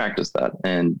you need to practice that,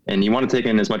 and you want to take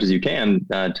in as much as you can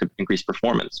to increase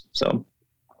performance. So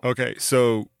okay,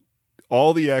 so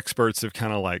all the experts have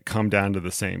kind of like come down to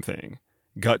the same thing.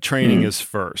 Gut training is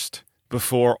first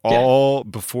before all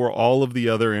of the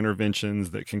other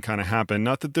interventions that can kind of happen.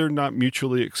 Not that they're not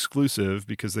mutually exclusive,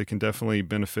 because they can definitely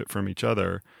benefit from each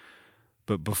other.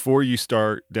 But before you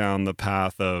start down the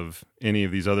path of any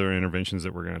of these other interventions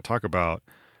that we're going to talk about,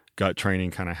 gut training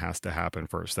kind of has to happen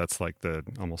first. That's like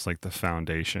almost like the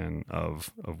foundation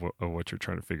of what you're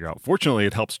trying to figure out. Fortunately,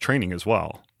 it helps training as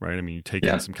well, right? I mean, you take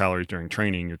in some calories during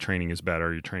training, your training is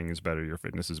better, your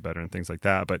fitness is better, and things like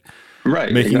that. But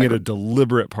making it a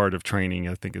deliberate part of training,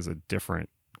 I think, is a different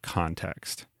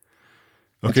context.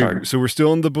 Okay, so we're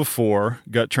still in the before.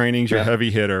 Gut training's your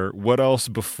heavy hitter. What else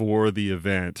before the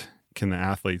event can the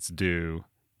athletes do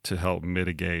to help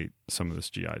mitigate some of this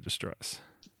GI distress?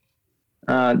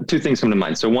 Two things come to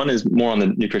mind. So one is more on the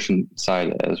nutrition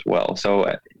side as well.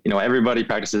 So, everybody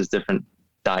practices different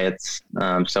diets.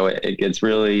 So it gets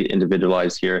really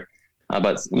individualized here.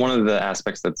 But one of the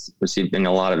aspects that's receiving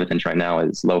a lot of attention right now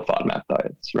is low FODMAP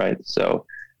diets, right? So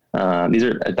these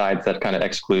are diets that kind of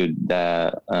exclude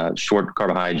short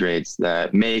carbohydrates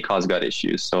that may cause gut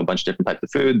issues. So a bunch of different types of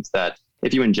foods that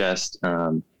if you ingest,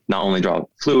 not only draw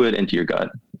fluid into your gut,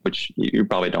 which you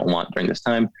probably don't want during this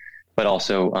time, but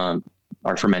also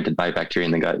are fermented by bacteria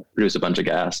in the gut, produce a bunch of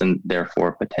gas, and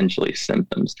therefore potentially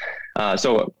symptoms.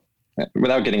 So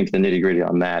without getting into the nitty gritty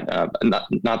on that,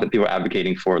 not that people are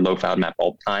advocating for low FODMAP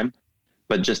all the time,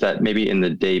 but just that maybe in the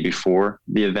day before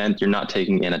the event, you're not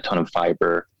taking in a ton of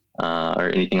fiber or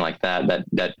anything like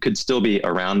that could still be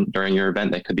around during your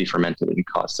event, that could be fermented and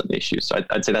cause some issues. So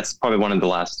I'd say that's probably one of the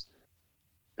last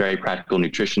very practical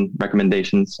nutrition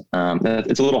recommendations.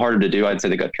 It's a little harder to do. I'd say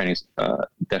the gut training is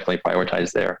definitely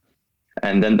prioritized there.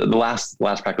 And then the last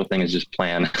practical thing is just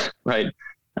plan, right?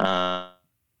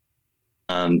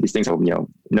 These things, know what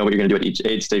you're going to do at each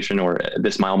aid station, or at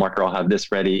this mile marker, I'll have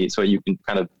this ready. So you can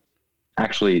kind of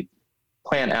actually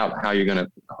plan out how you're going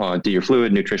to do your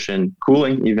fluid, nutrition,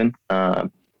 cooling, even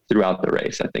throughout the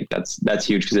race. I think that's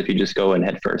huge, because if you just go in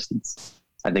head first,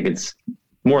 I think it's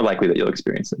more likely that you'll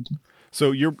experience it.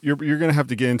 So you're going to have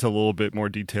to get into a little bit more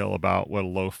detail about what a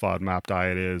low FODMAP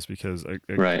diet is, because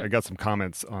I got some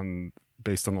comments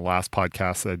based on the last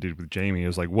podcast that I did with Jamie. It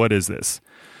was like, what is this?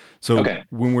 So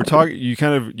when we're talking, you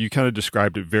kind of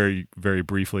described it very, very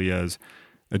briefly as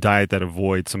a diet that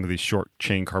avoids some of these short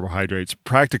chain carbohydrates.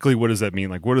 Practically, what does that mean?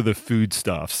 Like, what are the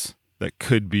foodstuffs that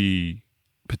could be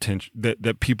potential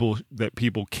that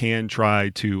people can try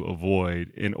to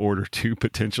avoid in order to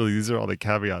potentially, these are all the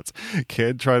caveats,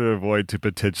 can try to avoid to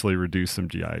potentially reduce some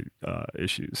GI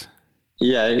issues?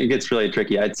 Yeah, it gets really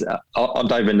tricky. I'll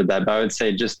dive into that, but I would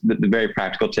say just the very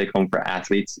practical take home for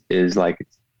athletes is like,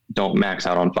 don't max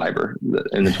out on fiber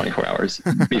in the 24 hours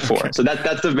before. Okay. So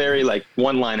that's the very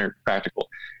one-liner practical.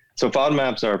 So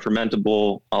FODMAPs are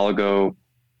fermentable, oligo,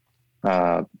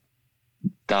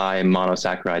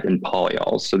 monosaccharide, and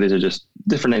polyols. So these are just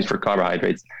different names for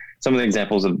carbohydrates. Some of the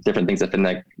examples of different things that fit in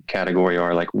that category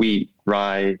are like wheat,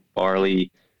 rye,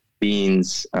 barley,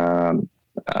 beans,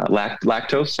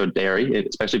 lactose, so dairy,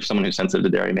 especially for someone who's sensitive to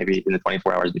dairy, maybe in the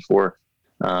 24 hours before,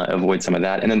 avoid some of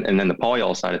that. And then the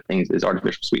polyol side of things is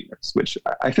artificial sweeteners, which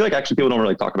I feel like actually people don't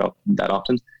really talk about that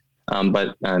often.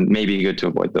 but maybe good to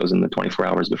avoid those in the 24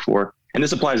 hours before. And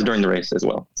this applies during the race as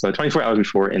well. So 24 hours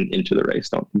before and into the race,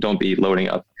 don't be loading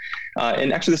up.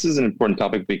 And actually, this is an important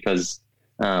topic because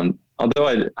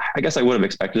although I guess I would have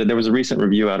expected it, there was a recent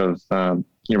review out of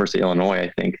University of Illinois,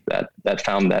 I think, that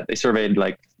found that they surveyed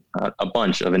like a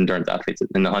bunch of endurance athletes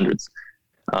in the hundreds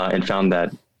and found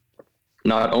that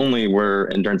not only were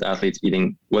endurance athletes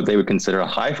eating what they would consider a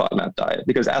high FODMAP diet,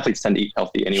 because athletes tend to eat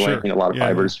healthy anyway, sure. a lot of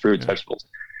fibers, fruits, vegetables.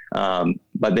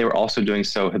 But they were also doing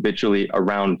so habitually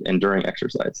around and during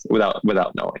exercise without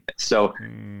knowing it. So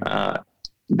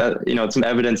that, it's some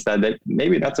evidence that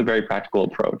maybe that's a very practical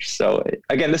approach. So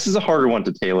again, this is a harder one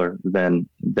to tailor than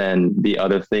the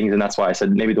other things. And that's why I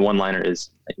said maybe the one liner is,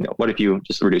 what if you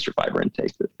just reduce your fiber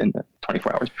intake in the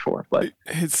 24 hours before? But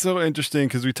it's so interesting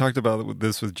because we talked about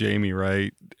this with Jamie,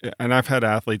 right? And I've had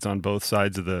athletes on both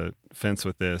sides of the fence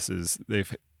with this.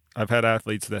 I've had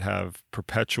athletes that have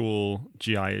perpetual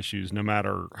GI issues, no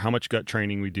matter how much gut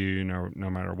training we do, no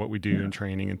matter what we do in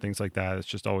training and things like that. It's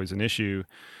just always an issue.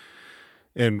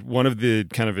 And one of the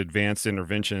kind of advanced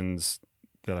interventions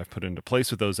that I've put into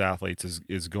place with those athletes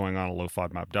is going on a low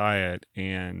FODMAP diet.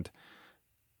 And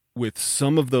with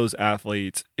some of those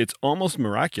athletes, it's almost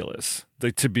miraculous.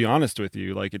 To be honest with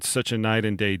you, like it's such a night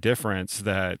and day difference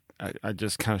that I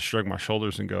just kind of shrug my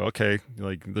shoulders and go, okay,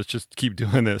 like let's just keep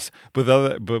doing this.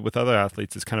 But with other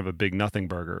athletes, it's kind of a big nothing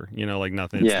burger, like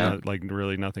nothing, it's not, like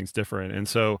really nothing's different. And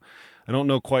so I don't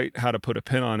know quite how to put a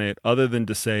pin on it other than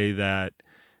to say that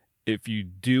if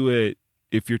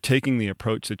you're taking the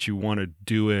approach that you want to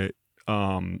do it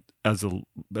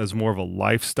as more of a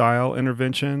lifestyle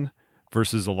intervention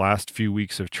versus the last few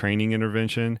weeks of training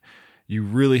intervention, you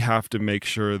really have to make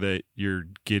sure that you're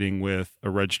getting with a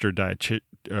registered dietitian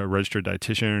or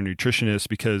nutritionist,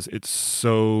 because it's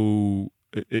so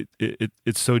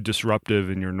disruptive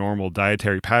in your normal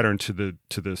dietary pattern to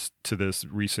this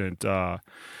recent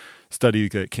study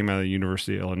that came out of the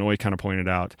University of Illinois kind of pointed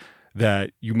out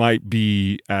that you might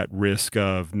be at risk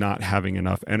of not having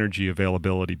enough energy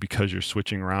availability because you're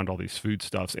switching around all these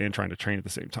foodstuffs and trying to train at the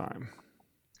same time.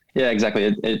 Yeah,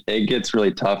 exactly. It gets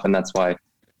really tough. And that's why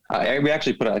we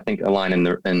actually put, I think, a line in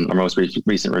our most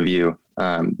recent review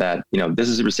that, this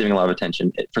is receiving a lot of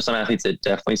attention. For some athletes, it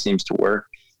definitely seems to work.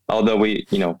 Although we,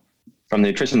 from the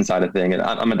nutrition side of thing, and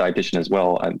I'm a dietitian as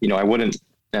well, I wouldn't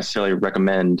necessarily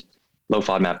recommend low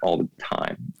FODMAP all the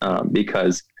time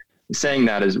because saying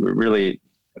that is really,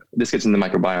 this gets into the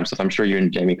microbiome stuff. I'm sure you and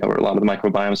Jamie cover a lot of the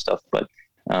microbiome stuff, but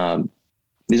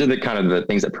these are the kind of the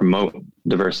things that promote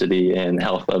diversity and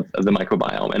health of the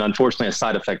microbiome. And unfortunately, a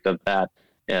side effect of that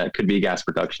could be gas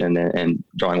production and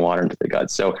drawing water into the gut.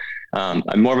 So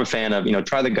I'm more of a fan of,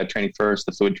 try the gut training first,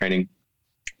 the fluid training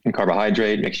and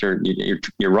carbohydrate, make sure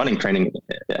your running training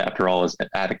after all is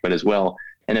adequate as well.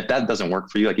 And if that doesn't work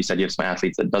for you, like you said, you have some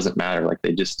athletes that doesn't matter, like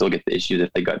they just still get the issues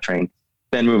if they gut train,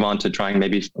 then move on to trying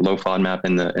maybe low FODMAP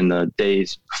in the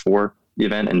days before the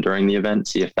event and during the event,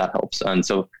 see if that helps. And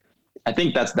so I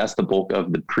think that's the bulk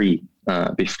of the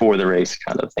before the race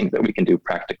kind of things that we can do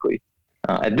practically.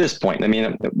 At this point, I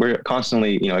mean, we're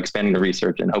constantly, expanding the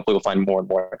research and hopefully we'll find more and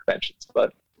more interventions,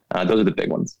 but those are the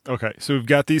big ones. Okay. So we've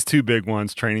got these two big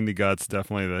ones, training the guts,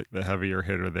 definitely the heavier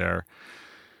hitter there.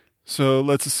 So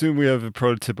let's assume we have a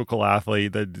prototypical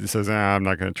athlete that says, I'm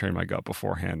not going to train my gut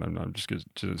beforehand. I'm just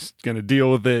going to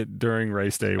deal with it during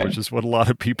race day, which is what a lot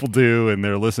of people do. And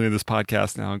they're listening to this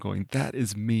podcast now and going, that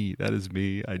is me. That is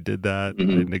me. I did that.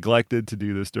 Mm-hmm. I neglected to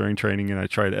do this during training and I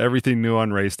tried everything new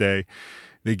on race day.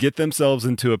 They get themselves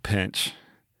into a pinch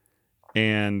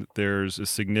and there's a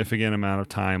significant amount of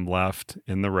time left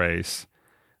in the race.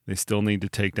 They still need to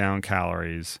take down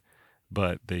calories,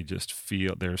 but they just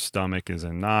feel their stomach is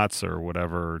in knots or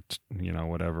whatever,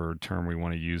 whatever term we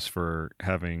want to use for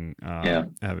having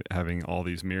having all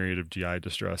these myriad of GI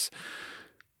distress.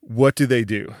 What do they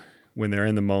do when they're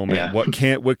in the moment? Yeah.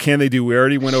 What can they do? We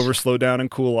already went over slow down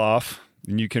and cool off,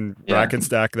 and you can rack and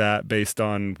stack that based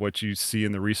on what you see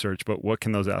in the research. But what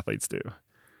can those athletes do?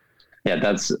 Yeah,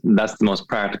 that's the most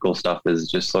practical stuff, is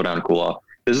just slow down and cool off.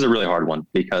 This is a really hard one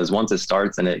because once it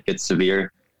starts and it gets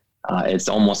severe, it's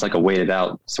almost like a weighted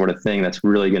out sort of thing that's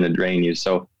really going to drain you.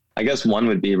 So I guess one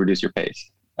would be reduce your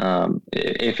pace.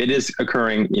 If it is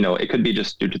occurring, it could be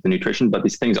just due to the nutrition, but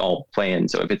these things all play in.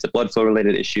 So if it's a blood flow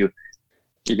related issue,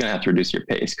 you're going to have to reduce your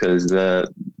pace because the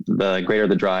greater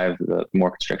the drive, the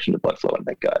more constriction of blood flow in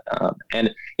the gut.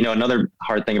 And another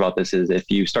hard thing about this is if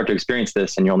you start to experience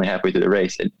this and you're only halfway through the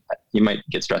race, you might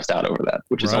get stressed out over that,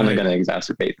 which is only going to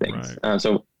exacerbate things. Right.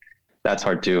 So that's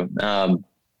hard too.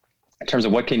 In terms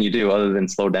of what can you do other than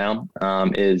slow down,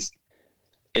 is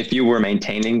if you were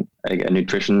maintaining a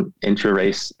nutrition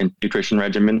intra-race nutrition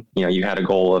regimen, you had a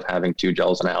goal of having 2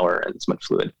 gels an hour and this much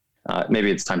fluid,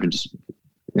 maybe it's time to just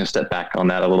step back on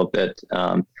that a little bit.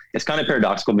 It's kind of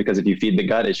paradoxical because if you feed the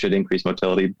gut, it should increase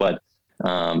motility. But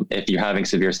if you're having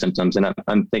severe symptoms, and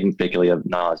I'm thinking particularly of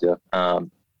nausea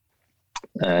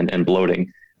and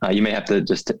bloating, you may have to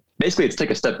just basically it's take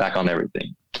a step back on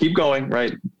everything. Keep going,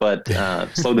 right? But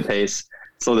slow the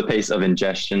pace of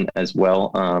ingestion as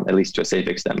well, at least to a safe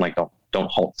extent. Like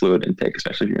don't halt fluid intake,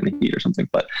 especially if you're in the heat or something.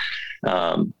 But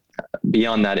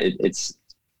beyond that, it's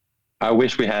I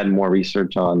wish we had more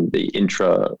research on the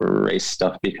intra-race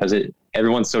stuff because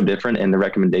everyone's so different and the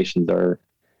recommendations are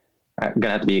going to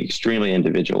have to be extremely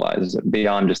individualized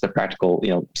beyond just the practical,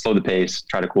 slow the pace,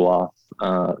 try to cool off,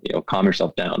 calm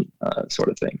yourself down, sort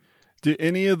of thing. Do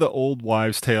any of the old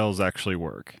wives' tales actually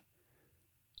work?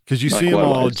 Because you see them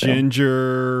all,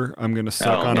 ginger, I'm going to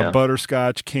suck on a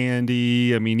butterscotch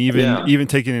candy. I mean, even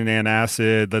taking an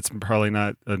antacid, that's probably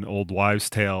not an old wives'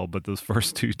 tale, but those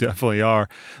first 2 definitely are.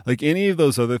 Like any of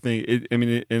those other things,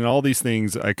 and all these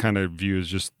things I kind of view as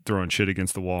just throwing shit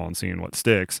against the wall and seeing what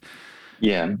sticks.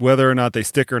 Yeah. Whether or not they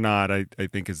stick or not, I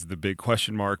think is the big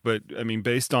question mark. But I mean,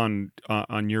 based on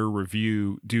your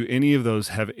review, do any of those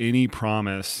have any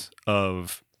promise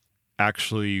of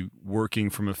actually working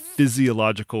from a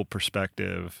physiological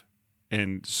perspective?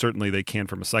 And certainly they can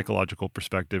from a psychological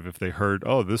perspective if they heard,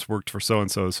 oh, this worked for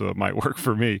so-and-so, so it might work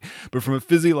for me. But from a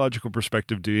physiological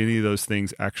perspective, do any of those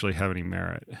things actually have any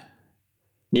merit?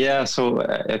 Yeah, so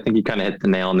I think you kind of hit the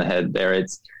nail on the head there.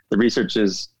 The research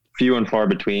is few and far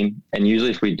between. And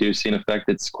usually if we do see an effect,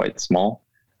 it's quite small.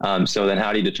 So then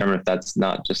how do you determine if that's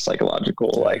not just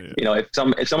psychological? Like,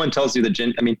 if someone tells you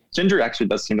ginger actually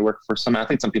does seem to work for some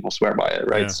athletes. Some people swear by it.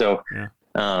 Right. Yeah. So,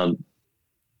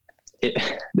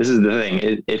 this is the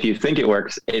thing. If you think it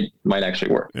works, it might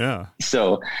actually work. Yeah.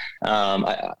 So,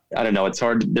 I don't know. It's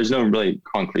hard. There's no really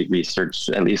concrete research,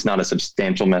 at least not a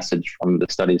substantial message from the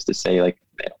studies to say like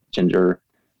ginger,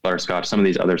 butterscotch, some of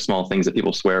these other small things that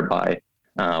people swear by,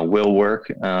 will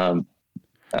work.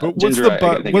 But what's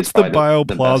the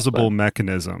bioplausible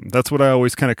mechanism? That's what I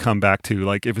always kind of come back to.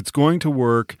 Like, if it's going to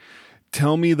work,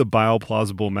 tell me the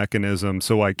bioplausible mechanism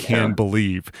so I can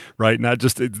believe, right? Not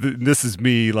just, this is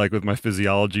me, like, with my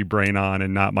physiology brain on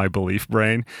and not my belief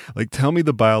brain. Like, tell me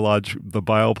the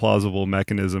bioplausible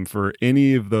mechanism for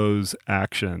any of those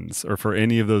actions or for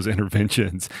any of those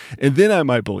interventions, and then I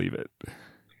might believe it.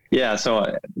 Yeah, so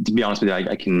to be honest with you,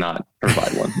 I cannot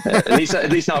provide one. at least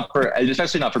not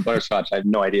especially not for butterscotch. I have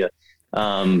no idea.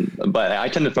 But I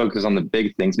tend to focus on the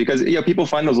big things because people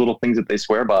find those little things that they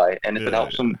swear by, and if it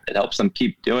helps them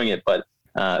keep doing it. But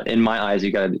in my eyes,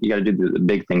 you gotta do the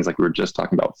big things like we were just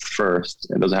talking about first,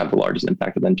 and those have the largest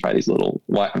impact. And then try these little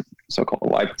so-called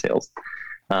wives' tales.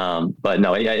 But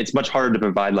no, it's much harder to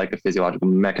provide like a physiological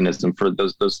mechanism for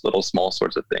those little small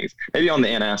sorts of things. Maybe on the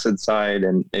antacid side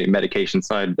and a medication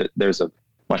side, there's a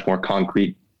much more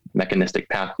concrete mechanistic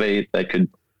pathway that could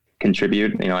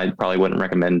contribute. I probably wouldn't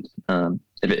recommend,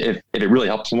 if it really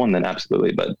helps someone, then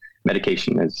absolutely. But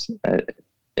medication is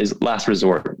last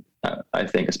resort, I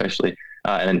think, especially.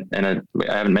 And I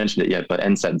haven't mentioned it yet, but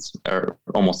NSAIDs are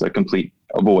almost a complete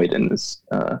avoid in this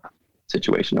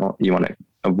situation. You want to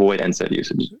avoid NSAID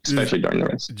usage, especially during the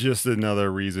race. Just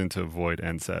another reason to avoid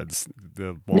NSAIDs.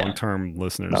 The long-term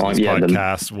listeners of this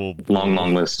podcast will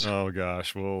long list. Oh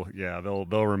gosh, they'll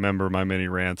remember my many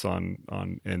rants on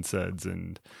NSAIDs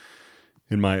and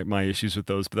my issues with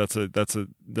those. But that's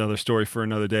another story for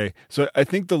another day. So I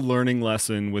think the learning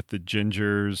lesson with the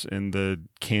gingers and the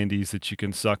candies that you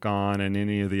can suck on and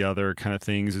any of the other kind of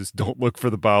things is don't look for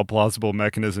the bioplausible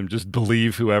mechanism. Just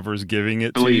believe whoever's giving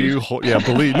it to you. Yeah,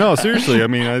 believe. No, seriously. I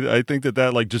mean, I think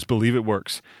that like just believe it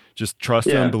works. Just trust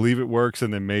them, believe it works,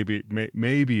 and then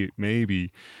maybe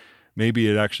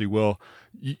it actually will.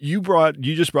 You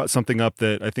just brought something up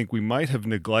that I think we might have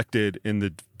neglected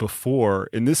before,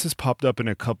 and this has popped up in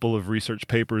a couple of research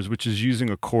papers, which is using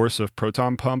a course of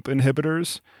proton pump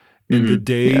inhibitors in the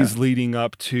days leading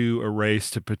up to a race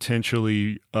to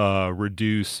potentially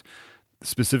reduce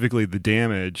specifically the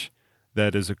damage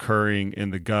that is occurring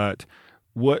in the gut.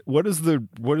 What does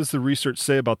the research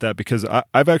say about that? Because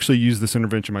I've actually used this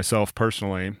intervention myself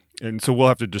personally, and so we'll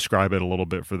have to describe it a little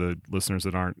bit for the listeners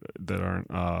that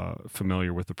aren't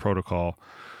familiar with the protocol.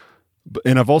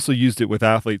 And I've also used it with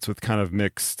athletes with kind of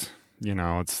mixed,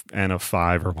 it's N of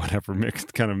 5 or whatever,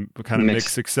 mixed kind of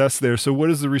mixed success there. So what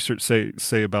does the research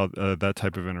say about that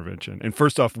type of intervention? And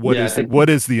first off, what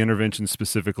is the intervention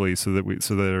specifically, so that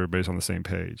everybody's on the same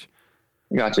page?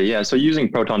 Gotcha. Yeah. So using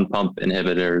proton pump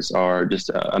inhibitors are just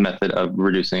a method of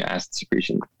reducing acid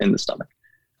secretion in the stomach.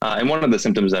 And one of the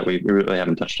symptoms that we really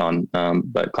haven't touched on,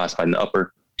 but classified in the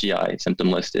upper GI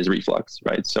symptom list, is reflux,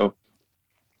 right? So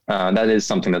that is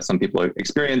something that some people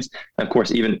experience. And of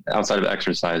course, even outside of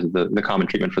exercise, the common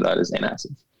treatment for that is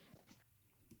antacids.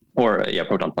 Or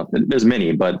proton pump. There's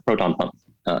many, but proton pump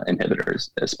inhibitors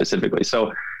specifically.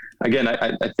 So again,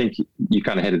 I think you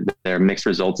kind of hit it there. Mixed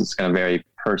results. It's kind of vary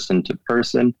person to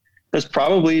person. There's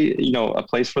probably a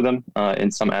place for them in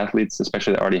some athletes,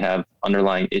 especially that already have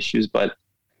underlying issues. But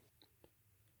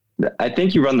I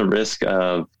think you run the risk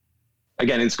of,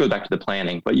 again, this goes back to the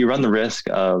planning. But you run the risk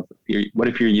of what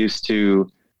if you're used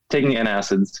to taking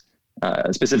antacids,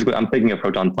 specifically, I'm thinking of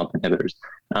proton pump inhibitors.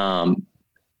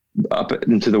 Up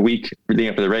into the week leading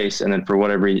up to the race, and then for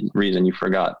whatever reason you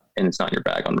forgot, and it's not in your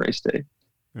bag on race day.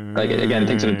 Like again, it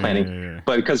takes some planning,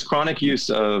 but because chronic use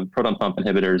of proton pump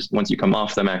inhibitors, once you come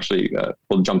off them, actually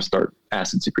will jumpstart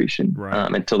acid secretion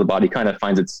until the body kind of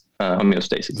finds its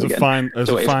homeostasis again. There's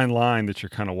a fine line that you're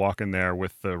kind of walking there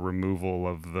with the removal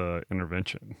of the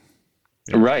intervention.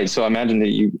 Yeah. Right. So imagine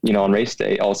that you on race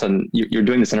day, all of a sudden you're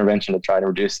doing this intervention to try to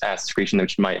reduce acid secretion,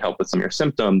 which might help with some of your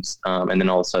symptoms, and then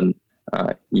all of a sudden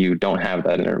you don't have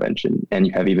that intervention and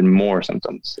you have even more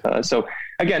symptoms. So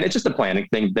again, it's just a planning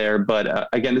thing there. But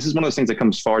again, this is one of those things that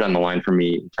comes far down the line for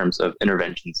me in terms of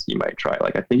interventions you might try.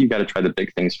 Like, I think you got to try the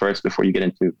big things first before you get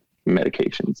into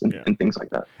medications and things like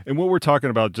that. And what we're talking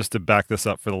about, just to back this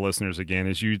up for the listeners again,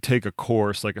 is you take a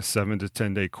course, like a 7 to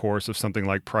 10 day course of something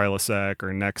like Prilosec or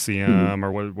Nexium,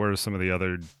 or what are some of the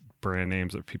other brand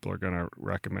names that people are going to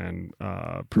recommend?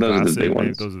 Those are the big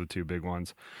ones. Those are the two big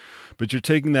ones. But you're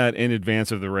taking that in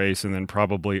advance of the race and then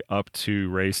probably up to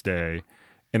race day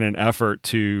in an effort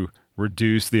to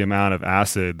reduce the amount of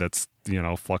acid that's,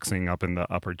 fluxing up in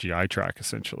the upper GI tract,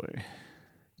 essentially.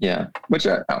 Yeah, which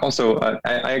I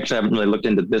actually haven't really looked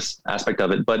into this aspect of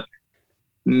it, but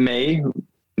may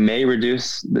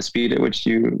reduce the speed at which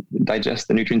you digest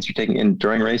the nutrients you're taking in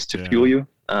during race to fuel you.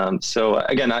 So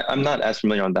again, I'm not as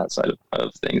familiar on that side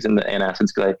of things in the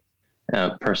antacids, because I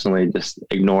personally just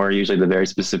ignore usually the very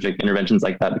specific interventions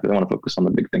like that because I want to focus on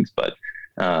the big things. But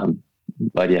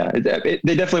yeah,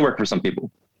 they definitely work for some people.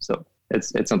 So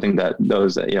it's something that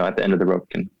those at the end of the rope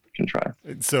can try.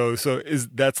 So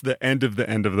that's the end of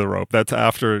the rope. That's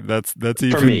after that's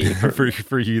even for me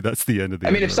for you. That's the end of the.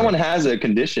 I mean, if someone has a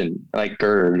condition like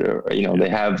GERD or they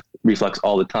have reflux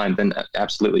all the time, then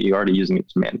absolutely you're already using it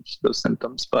to manage those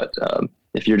symptoms. But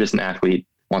if you're just an athlete,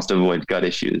 wants to avoid gut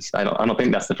issues, I don't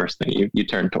think that's the first thing you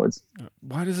turn towards.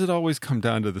 Why does it always come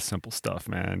down to the simple stuff,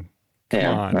 man?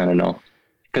 Come on. I don't know,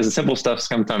 because the simple stuff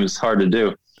sometimes is hard to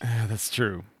do. Yeah, that's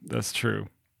true.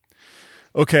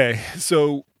 Okay,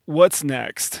 so what's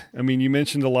next? I mean, you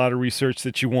mentioned a lot of research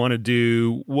that you want to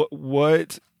do.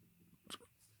 What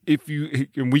if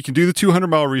and we can do the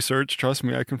 200-mile research. Trust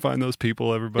me, I can find those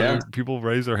people. People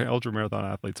raise their hand. Ultramarathon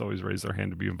athletes always raise their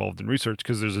hand to be involved in research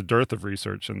because there's a dearth of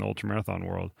research in the ultramarathon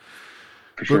world.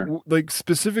 For sure. But, like,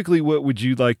 specifically, what would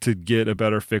you like to get a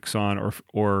better fix on,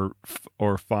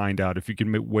 or find out? If you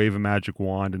can wave a magic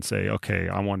wand and say, okay,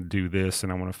 I want to do this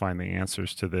and I want to find the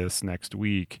answers to this next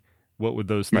week, what would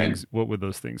those things? What would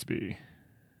those things be?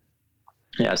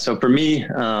 Yeah. So for me,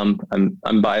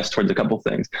 I'm biased towards a couple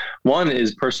things. One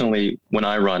is personally, when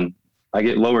I run, I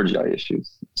get lower GI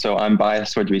issues. So I'm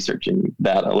biased towards researching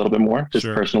that a little bit more, just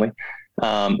personally.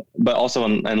 But also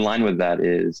in line with that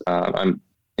is I'm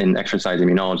in exercise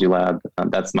immunology lab.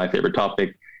 That's my favorite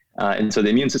topic. And so the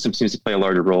immune system seems to play a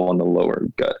larger role on the lower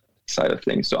gut side of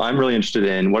things. So I'm really interested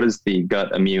in what is the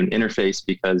gut immune interface,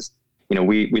 because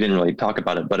we didn't really talk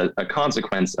about it, but a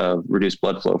consequence of reduced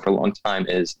blood flow for a long time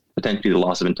is potentially the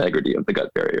loss of integrity of the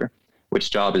gut barrier,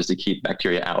 which job is to keep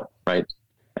bacteria out, right?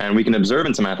 And we can observe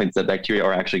in some athletes that bacteria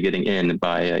are actually getting in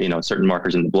by, certain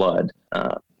markers in the blood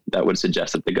that would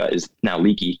suggest that the gut is now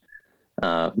leaky.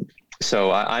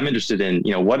 So I'm interested in,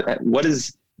 what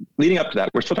is leading up to that.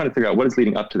 We're still trying to figure out what is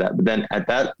leading up to that. But then at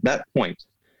that point,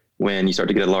 when you start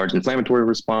to get a large inflammatory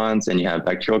response and you have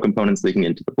bacterial components leaking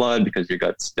into the blood because your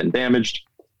gut's been damaged,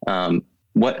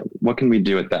 what can we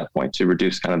do at that point to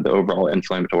reduce kind of the overall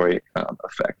inflammatory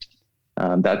effect?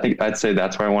 I'd say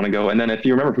that's where I want to go. And then if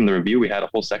you remember from the review, we had a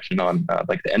whole section on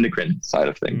like the endocrine side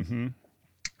of things,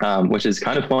 which is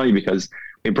kind of funny because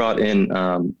we brought in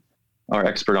our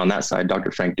expert on that side,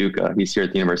 Dr. Frank Duca. He's here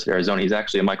at the University of Arizona. He's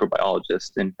actually a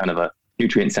microbiologist and kind of a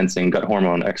nutrient sensing gut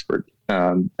hormone expert.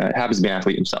 Happens to be an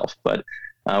athlete himself, but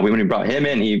when we brought him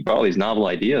in, he brought all these novel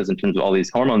ideas in terms of all these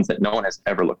hormones that no one has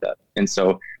ever looked at. And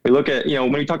so we look at,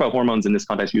 when we talk about hormones in this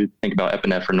context, you think about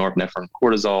epinephrine, norepinephrine,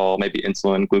 cortisol, maybe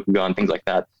insulin, glucagon, things like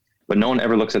that. But no one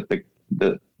ever looks at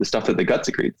the stuff that the gut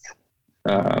secretes.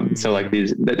 So like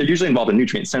they're usually involved in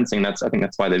nutrient sensing. I think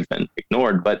that's why they've been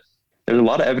ignored. But there's a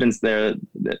lot of evidence there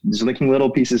that just linking little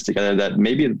pieces together that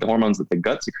maybe the hormones that the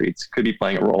gut secretes could be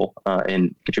playing a role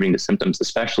in contributing to symptoms,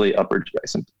 especially upper GI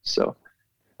symptoms. So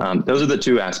those are the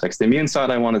two aspects: the immune side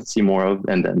I want to see more of,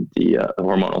 and then the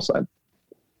hormonal side.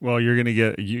 Well, you're going to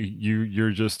get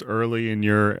you're just early in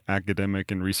your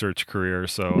academic and research career,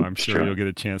 so I'm sure you'll get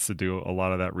a chance to do a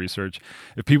lot of that research.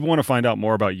 If people want to find out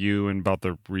more about you and about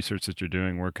the research that you're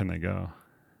doing, where can they go?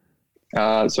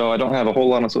 So I don't have a whole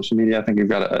lot on social media. I think you've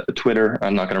got a Twitter.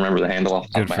 I'm not going to remember the handle off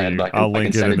the top of my head. But I'll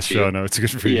link it in the show notes.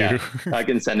 Good for you. I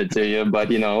can send it to you.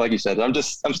 But like you said, I'm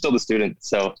still the student,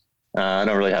 so I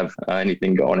don't really have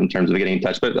anything going in terms of getting in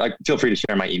touch. But feel free to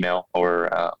share my email,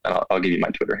 or I'll give you my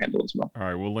Twitter handle as well. All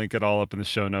right, we'll link it all up in the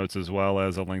show notes, as well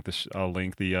as I'll link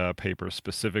the paper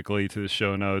specifically to the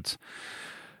show notes.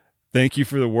 Thank you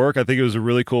for the work. I think it was a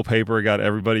really cool paper. It got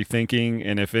everybody thinking.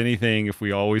 And if anything, if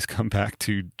we always come back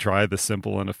to try the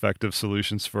simple and effective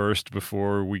solutions first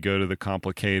before we go to the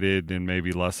complicated and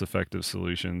maybe less effective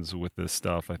solutions with this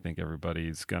stuff, I think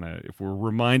everybody's if we're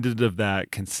reminded of that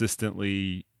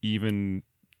consistently, even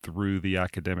through the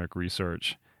academic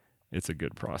research, it's a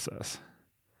good process.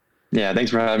 Yeah,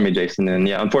 thanks for having me, Jason. And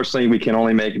yeah, unfortunately, we can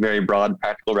only make very broad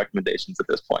practical recommendations at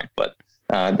this point, but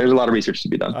there's a lot of research to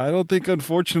be done. I don't think,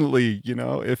 unfortunately,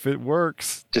 if it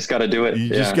works, just got to do it. You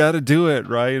just got to do it,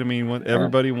 right? I mean,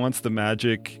 everybody wants the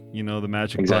magic, the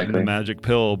magic button, the magic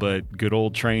pill, but good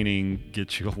old training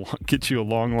gets you a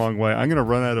long, long way. I'm going to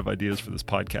run out of ideas for this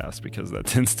podcast because that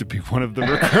tends to be one of the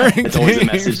recurring it's always a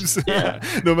message. Yeah.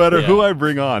 No matter who I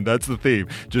bring on, that's the theme.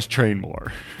 Just train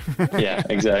more. Yeah,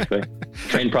 exactly.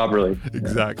 Train properly.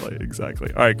 Exactly.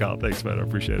 All right, Kyle. Thanks, man. I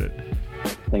appreciate it.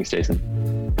 Thanks, Jason.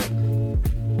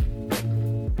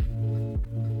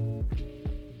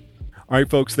 All right,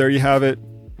 folks, there you have it.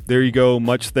 There you go.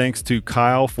 Much thanks to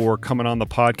Kyle for coming on the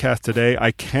podcast today.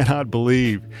 I cannot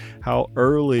believe how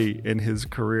early in his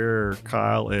career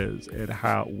Kyle is and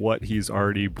what he's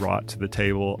already brought to the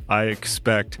table. I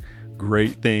expect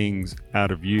great things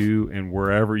out of you and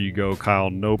wherever you go, Kyle.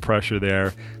 No pressure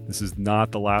there. This is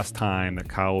not the last time that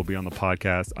Kyle will be on the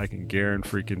podcast. I can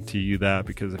guarantee you that,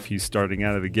 because if he's starting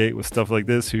out of the gate with stuff like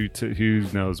this, who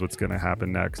knows what's going to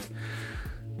happen next.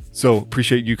 So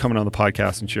appreciate you coming on the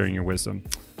podcast and sharing your wisdom.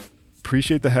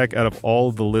 Appreciate the heck out of all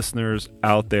of the listeners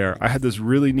out there. I had this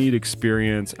really neat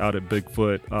experience out at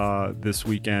Bigfoot this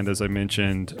weekend. As I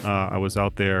mentioned, I was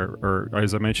out there, or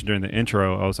as I mentioned during the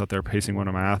intro, I was out there pacing one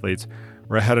of my athletes,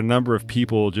 where I had a number of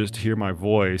people just hear my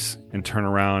voice and turn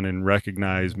around and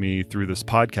recognize me through this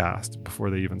podcast before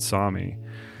they even saw me.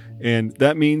 And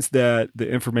that means that the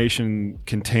information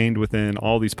contained within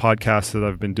all these podcasts that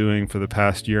I've been doing for the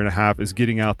past year and a half is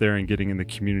getting out there and getting in the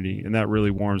community. And that really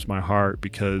warms my heart,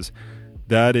 because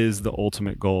that is the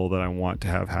ultimate goal that I want to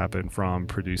have happen from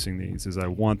producing these. Is I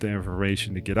want the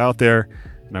information to get out there,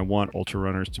 and I want ultra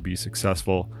runners to be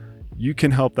successful. You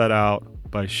can help that out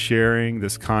by sharing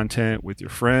this content with your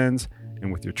friends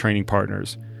and with your training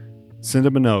partners. Send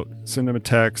them a note, send them a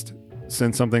text,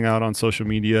 send something out on social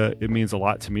media. It means a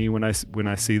lot to me when I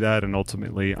see that, and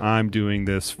ultimately I'm doing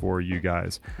this for you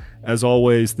guys. As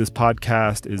always, this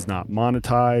podcast is not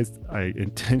monetized. I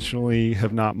intentionally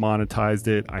have not monetized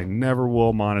it. I never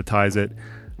will monetize it.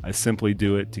 I simply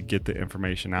do it to get the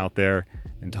information out there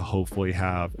and to hopefully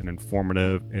have an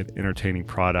informative and entertaining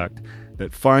product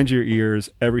that finds your ears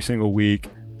every single week.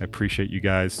 I appreciate you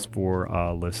guys for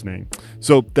listening.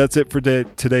 So that's it for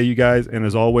today, you guys. And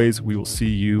as always, we will see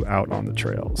you out on the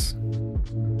trails.